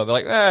 Greek ones, but they're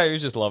like, he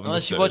was just loving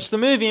Unless this you dude. watch the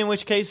movie, in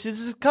which case this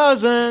is his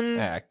cousin.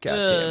 Ah, God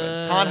damn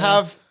it. Can't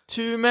have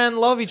two men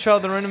love each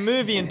other in a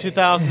movie in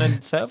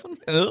 2007.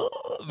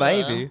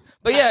 Maybe.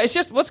 But yeah, it's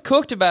just what's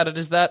cooked about it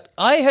is that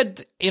I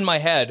had in my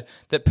head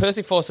that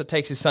Percy Fawcett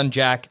takes his son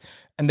Jack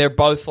and they're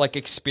both like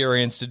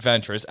experienced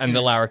adventurers and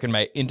the larrikin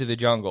mate into the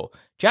jungle.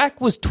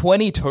 Jack was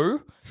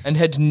 22 and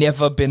had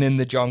never been in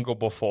the jungle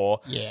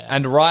before. Yeah.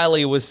 And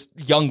Riley was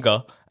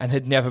younger and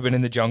had never been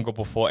in the jungle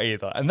before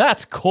either. And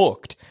that's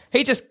cooked.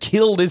 He just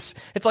killed his...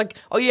 It's like,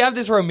 you have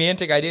this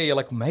romantic idea. You're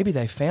like, maybe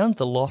they found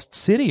the lost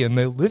city and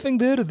they're living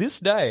there to this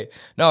day.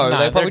 No, Nah,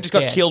 they probably they're just got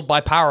dead. killed by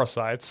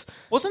parasites.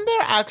 Wasn't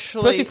there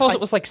actually... Percy Fawcett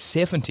was like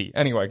 70.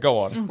 Anyway, go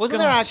on. Wasn't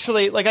there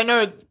actually... Like, I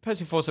know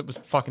Percy Fawcett was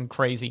fucking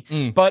crazy,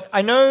 but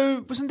I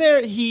know... Wasn't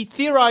there... He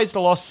theorized the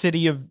lost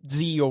city of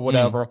Z or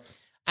whatever,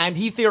 and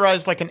he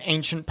theorized like an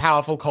ancient,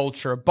 powerful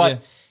culture, but... Yeah.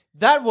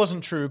 That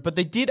wasn't true, but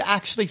they did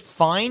actually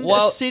find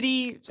a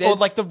city, or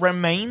like the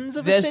remains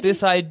of a There's city.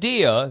 this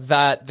idea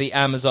that the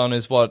Amazon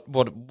is what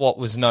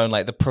was known,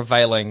 like the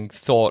prevailing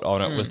thought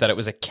on it was that it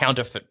was a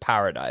counterfeit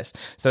paradise,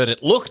 so that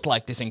it looked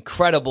like this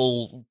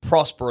incredible,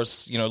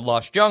 prosperous,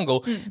 lush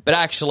jungle, but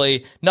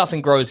actually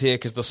nothing grows here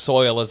because the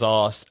soil is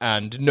arse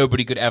and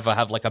nobody could ever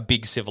have like a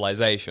big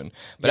civilization.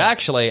 But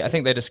actually, I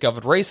think they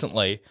discovered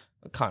recently,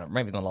 kind of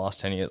maybe in the last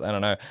 10 years, I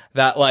don't know,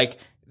 that like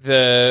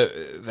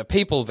the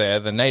people there,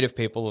 the native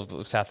people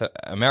of South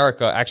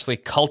America, actually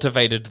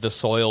cultivated the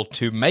soil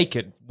to make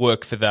it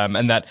work for them,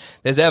 and that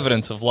there's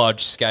evidence of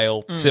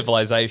large-scale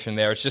civilization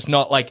there. It's just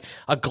not like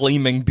a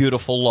gleaming,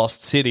 beautiful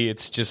lost city.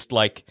 It's just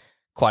like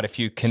quite a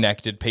few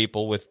connected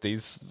people with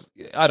these,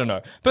 I don't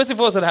know. Percy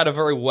Fawcett had a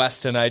very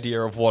Western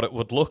idea of what it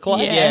would look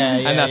like,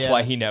 and that's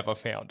why he never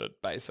found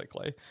it,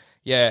 basically.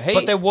 Yeah,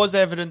 but there was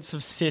evidence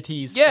of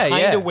cities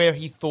Yeah. where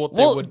he thought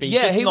they would be,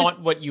 just he not was-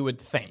 what you would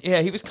think.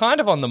 Yeah, he was kind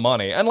of on the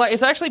money. And like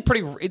it's actually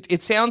pretty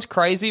it sounds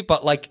crazy,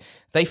 but like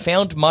they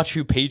found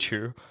Machu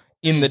Picchu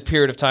in the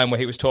period of time where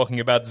he was talking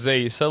about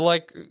Z. So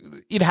like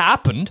it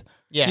happened.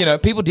 Yeah.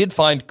 People did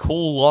find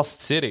cool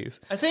lost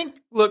cities. I think,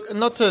 look,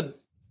 not to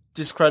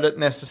discredit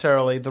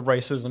necessarily the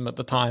racism at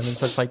the time and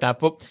such like that,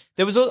 but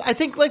there was, I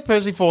think, like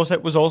Percy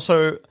Fawcett was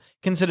also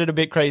considered a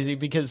bit crazy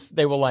because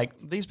they were like,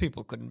 these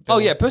people couldn't build. Oh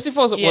yeah, Percy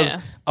Fawcett was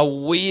Yeah. a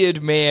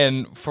weird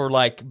man for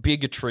like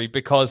bigotry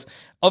because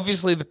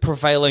obviously the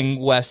prevailing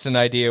Western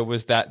idea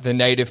was that the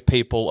native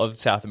people of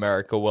South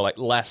America were like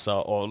lesser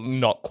or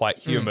not quite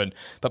human.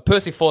 But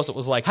Percy Fawcett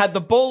was like, Had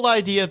the bold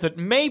idea that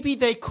maybe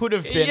they could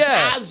have been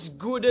Yeah. as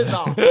good as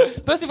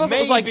us. Percy Fawcett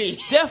was Maybe.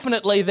 like,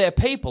 definitely they're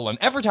people, and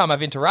every time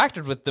I've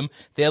interacted with them,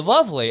 they're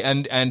lovely.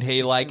 And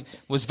he like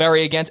was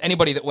very against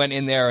anybody that went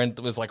in there and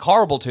was like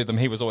horrible to them.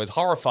 He was always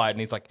horrified, and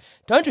he's like,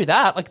 don't do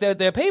that. Like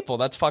they're people.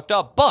 That's fucked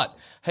up. But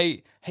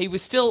he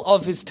was still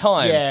of his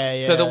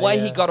time. So the way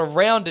he got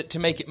around it to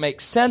make it make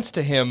sense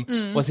to him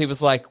was he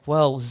was like,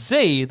 well,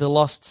 Z, the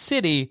lost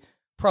city,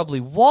 probably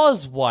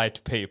was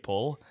white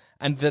people,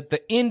 and that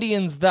the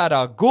Indians that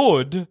are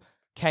good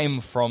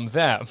came from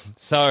them.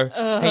 So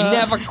he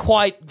never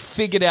quite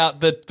figured out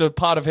the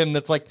part of him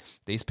that's like,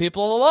 these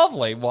people are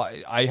lovely.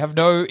 Why, I have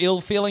no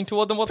ill feeling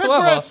toward them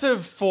whatsoever.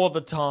 Progressive for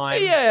the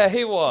time. Yeah,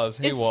 he was.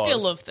 He It's was.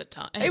 still of the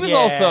time. He was Yeah.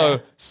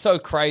 also so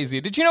crazy.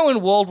 Did you know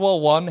in World War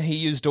One he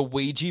used a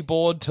Ouija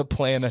board to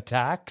plan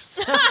attacks?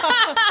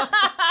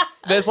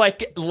 There's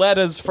like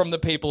letters from the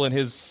people in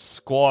his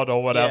squad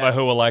or whatever Yeah.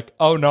 who were like,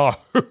 "Oh no,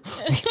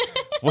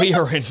 we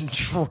are in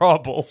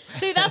trouble."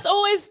 See, that's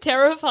always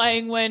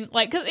terrifying when,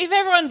 like, because if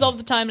everyone's of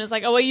the time and it's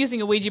like, oh, we're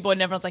using a Ouija board,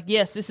 and everyone's like,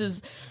 yes, this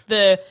is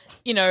the,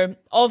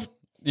 of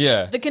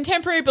Yeah, the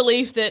contemporary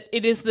belief that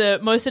it is the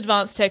most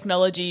advanced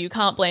technology, you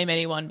can't blame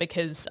anyone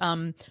because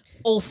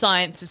all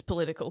science is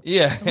political.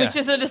 Yeah. Which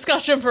is a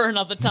discussion for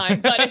another time.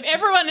 But if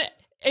everyone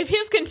if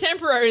his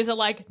contemporaries are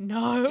like,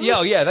 no,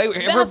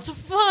 that's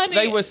funny.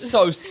 They were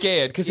so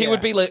scared because he would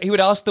be like, he would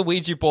ask the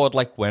Ouija board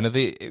like, when are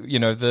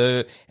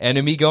the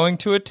enemy going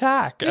to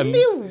attack? Didn't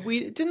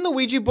the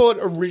Ouija board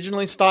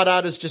originally start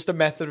out as just a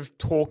method of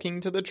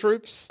talking to the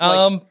troops?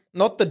 Like,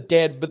 not the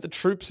dead, but the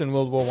troops in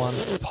World War One.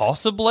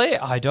 Possibly,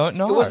 I don't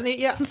know. It wasn't it?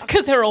 Yeah, It's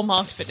because they're all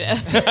marked for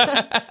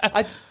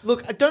death.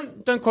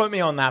 Don't quote me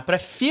on that, but I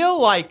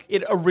feel like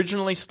it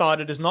originally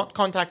started as not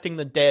contacting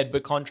the dead,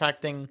 but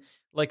contracting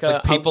like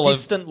a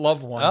distant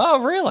loved one.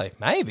 Oh, really?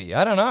 Maybe.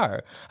 I don't know.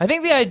 I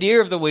think the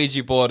idea of the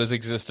Ouija board has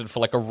existed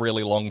for like a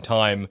really long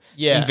time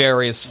in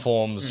various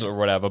forms or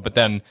whatever, but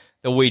then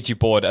the Ouija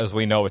board as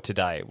we know it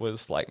today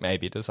was like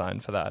maybe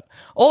designed for that.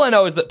 All I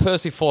know is that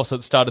Percy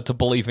Fawcett started to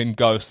believe in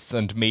ghosts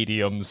and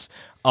mediums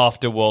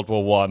after World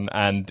War One,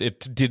 and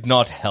it did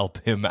not help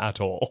him at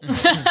all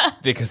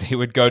because he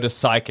would go to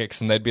psychics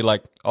and they'd be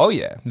like, oh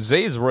yeah,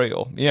 Z's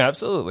real. Yeah,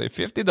 absolutely.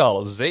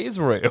 $50. Z's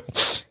real.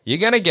 You're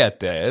going to get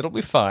there. It'll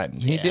be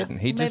fine. He didn't.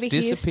 He just Maybe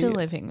disappeared. he is still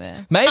living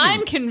there. Maybe.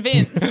 I'm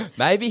convinced.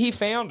 Maybe he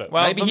found it.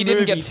 Well, Maybe the he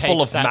didn't get movie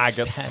full of takes that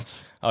maggots.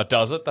 stance. Oh,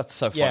 does it? That's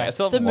so funny. Yeah. I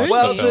still The haven't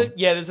watched movie- the film.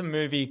 There's a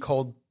movie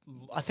called,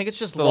 I think it's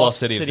just The Lost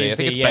City of Z. I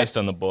think it's based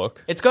on the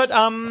book. It's got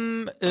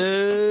Tom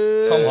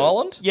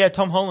Holland? Yeah,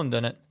 Tom Holland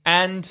in it.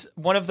 And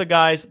one of the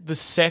guys, the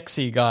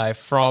sexy guy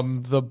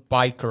from the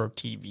biker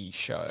TV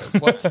show.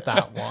 What's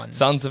that one?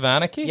 Sons of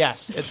Anarchy?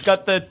 Yes, it's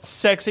got the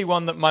sexy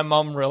one that my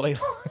mum really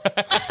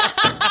likes.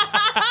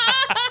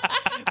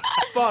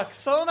 Fuck,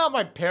 selling out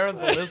my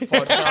parents on this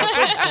podcast.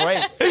 That's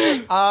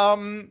great.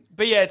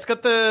 But yeah, it's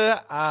got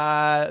that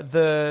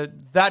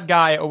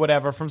guy or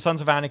whatever from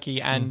Sons of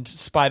Anarchy and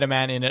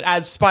Spider-Man in it,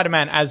 as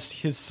Spider-Man as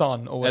his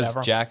son or whatever.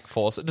 As Jack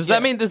Fawcett. Does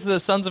that mean does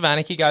the Sons of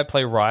Anarchy guy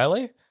play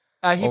Riley?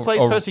 He plays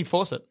Percy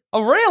Fawcett.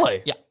 Oh,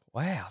 really? Yeah.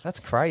 Wow, that's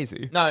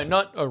crazy. No,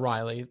 not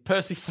O'Reilly.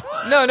 Percy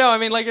Fawcett. No, I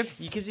mean, like, it's...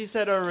 Because you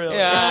said O'Reilly.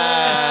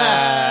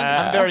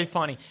 Yeah. I'm very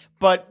funny.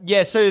 But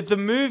yeah, so the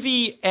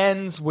movie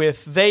ends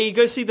with they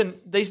go see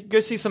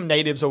some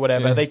natives or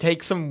whatever. Yeah. They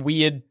take some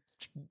weird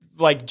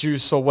like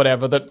juice or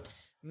whatever that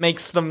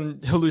makes them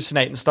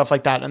hallucinate and stuff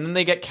like that. And then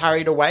they get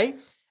carried away.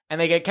 And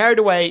they get carried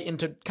away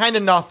into kind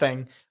of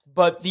nothing.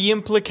 But the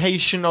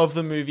implication of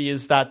the movie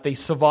is that they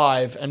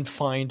survive and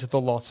find the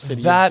lost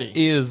city. That of Z.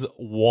 is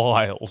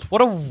wild. What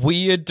a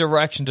weird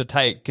direction to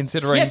take,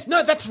 considering... Yes,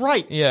 no, that's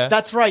right. Yeah.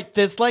 That's right.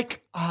 There's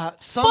like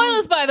some...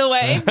 Spoilers, by the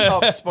way.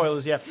 Oh,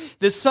 spoilers, yeah.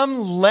 There's some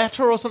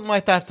letter or something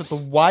like that the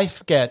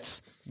wife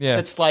gets. Yeah.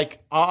 That's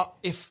like,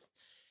 if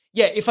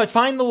I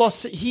find the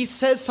lost... He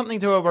says something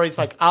to her where he's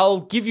like,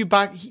 I'll give you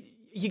back...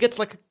 He gets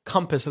like a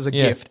compass as a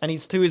gift, and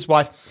he's to his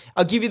wife,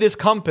 I'll give you this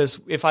compass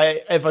if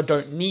I ever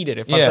don't need it,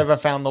 if I've ever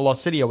found the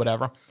lost city or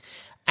whatever.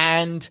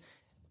 And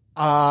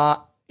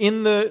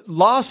in the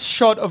last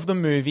shot of the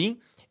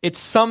movie, it's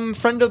some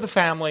friend of the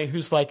family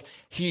who's like,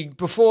 in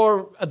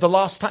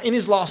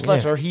his last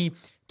letter, he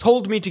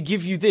told me to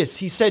give you this.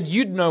 He said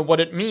you'd know what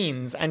it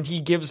means, and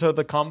he gives her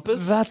the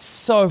compass. That's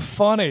so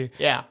funny.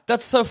 Yeah.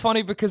 That's so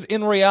funny because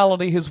in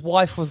reality, his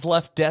wife was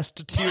left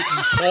destitute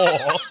and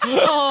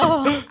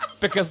poor.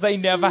 Because they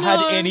never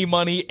had any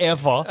money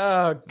ever.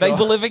 Oh, they were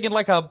God. living in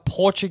like a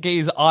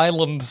Portuguese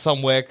island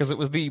somewhere because it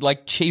was the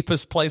like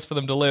cheapest place for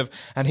them to live.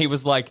 And he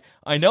was like,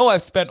 I know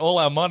I've spent all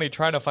our money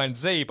trying to find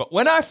Z, but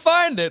when I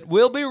find it,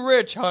 we'll be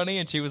rich, honey.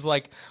 And she was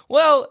like,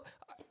 well...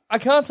 I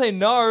can't say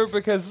no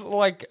because,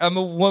 like, I'm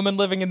a woman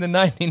living in the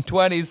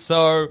 1920s,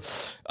 so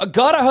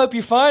God, I hope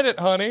you find it,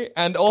 honey.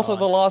 And also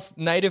the last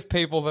native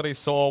people that he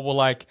saw were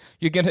like,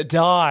 you're going to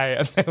die.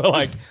 And they were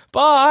like,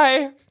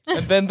 bye.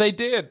 And then they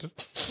did.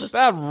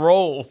 That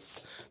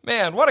rolls.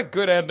 Man, what a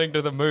good ending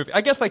to the movie.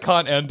 I guess they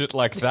can't end it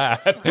like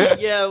that.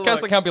 Yeah, I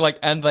guess they can't be like,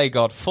 and they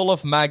got full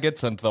of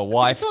maggots and the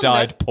wife on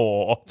died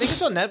poor. I think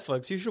it's on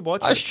Netflix. You should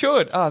watch it. I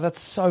should. Oh,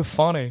 that's so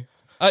funny.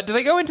 Do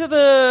they go into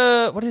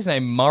the, what is his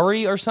name,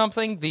 Murray or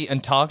something? The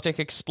Antarctic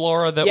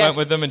explorer that went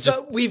with them and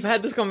just... We've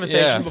had this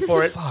conversation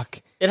before. Fuck.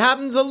 It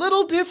happens a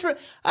little different.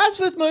 As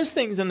with most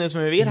things in this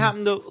movie, it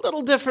happened a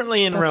little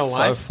differently in real That's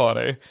life. so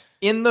funny.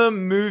 In the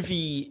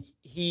movie,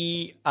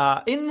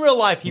 in real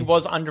life, he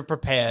was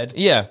underprepared.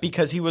 Yeah.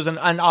 Because he was an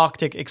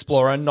Arctic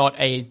explorer, not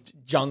a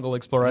jungle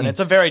explorer. And it's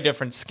a very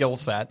different skill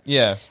set.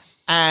 Yeah.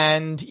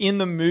 And in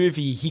the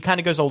movie, he kind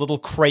of goes a little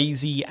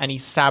crazy and he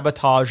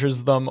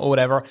sabotages them or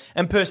whatever.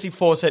 And Percy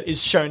Fawcett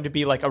is shown to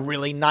be like a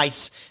really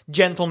nice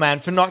gentleman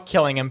for not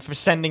killing him, for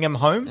sending him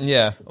home.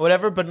 Yeah. Or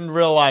whatever. But in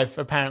real life,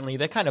 apparently,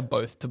 they're kind of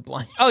both to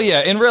blame. Oh,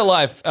 yeah. In real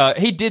life,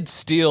 he did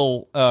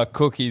steal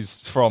cookies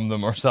from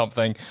them or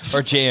something,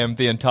 or jam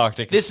the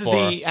Antarctic This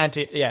explorer. is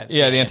the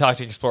Yeah, the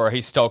Antarctic explorer.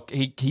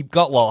 He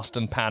got lost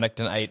and panicked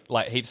and ate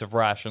like heaps of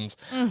rations.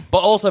 But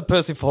also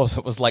Percy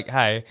Fawcett was like,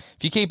 hey,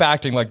 if you keep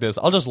acting like this,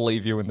 I'll just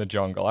leave you in the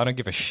jungle. I don't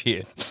give a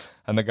shit.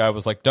 And the guy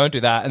was like, don't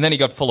do that. And then he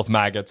got full of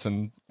maggots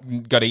and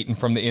got eaten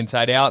from the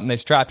inside out, and they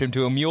strapped him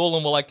to a mule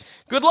and were like,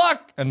 good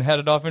luck, and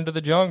headed off into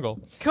the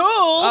jungle. Cool.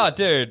 Oh,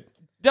 dude.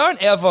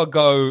 Don't ever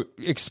go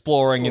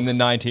exploring in the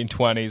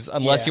 1920s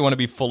unless you want to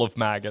be full of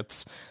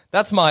maggots.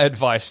 That's my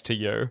advice to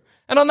you.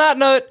 And on that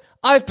note,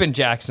 I've been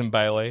Jackson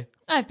Bailey.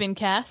 I've been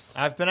Cass.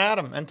 I've been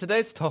Adam, and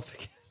today's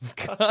topic is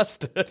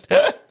Custard.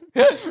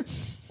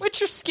 Which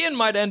your skin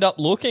might end up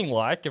looking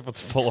like if it's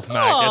full of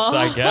maggots,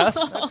 I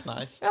guess. That's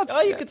nice.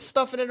 That's- you could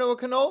stuff it into a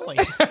cannoli.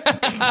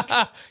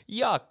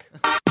 Yuck.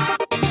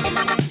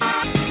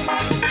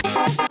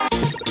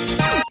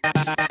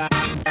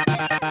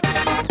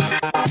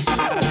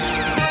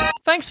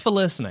 Thanks for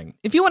listening.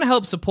 If you want to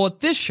help support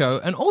this show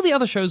and all the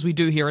other shows we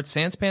do here at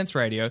Sans Pants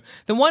Radio,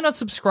 then why not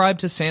subscribe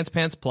to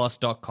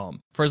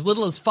SansPantsPlus.com? For as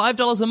little as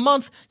 $5 a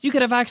month, you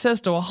could have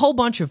access to a whole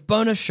bunch of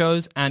bonus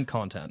shows and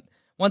content.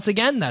 Once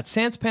again, that's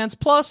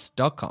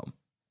SansPantsPlus.com.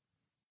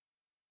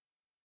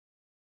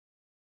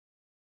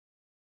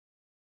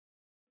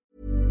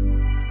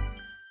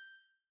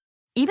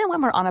 Even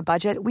when we're on a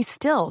budget, we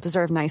still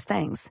deserve nice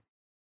things.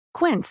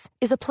 Quince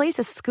is a place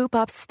to scoop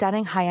up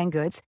stunning high-end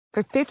goods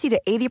for 50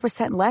 to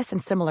 80% less than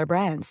similar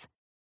brands.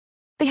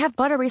 They have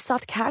buttery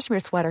soft cashmere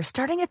sweaters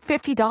starting at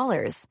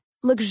 $50,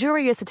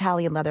 luxurious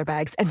Italian leather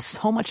bags, and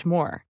so much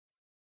more.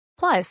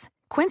 Plus,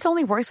 Quince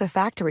only works with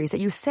factories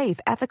that use safe,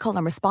 ethical,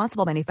 and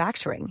responsible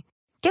manufacturing.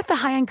 Get the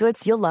high-end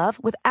goods you'll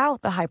love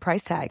without the high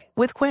price tag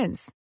with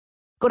Quince.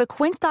 Go to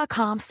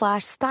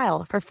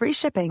quince.com/style for free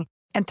shipping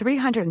and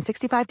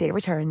 365-day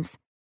returns.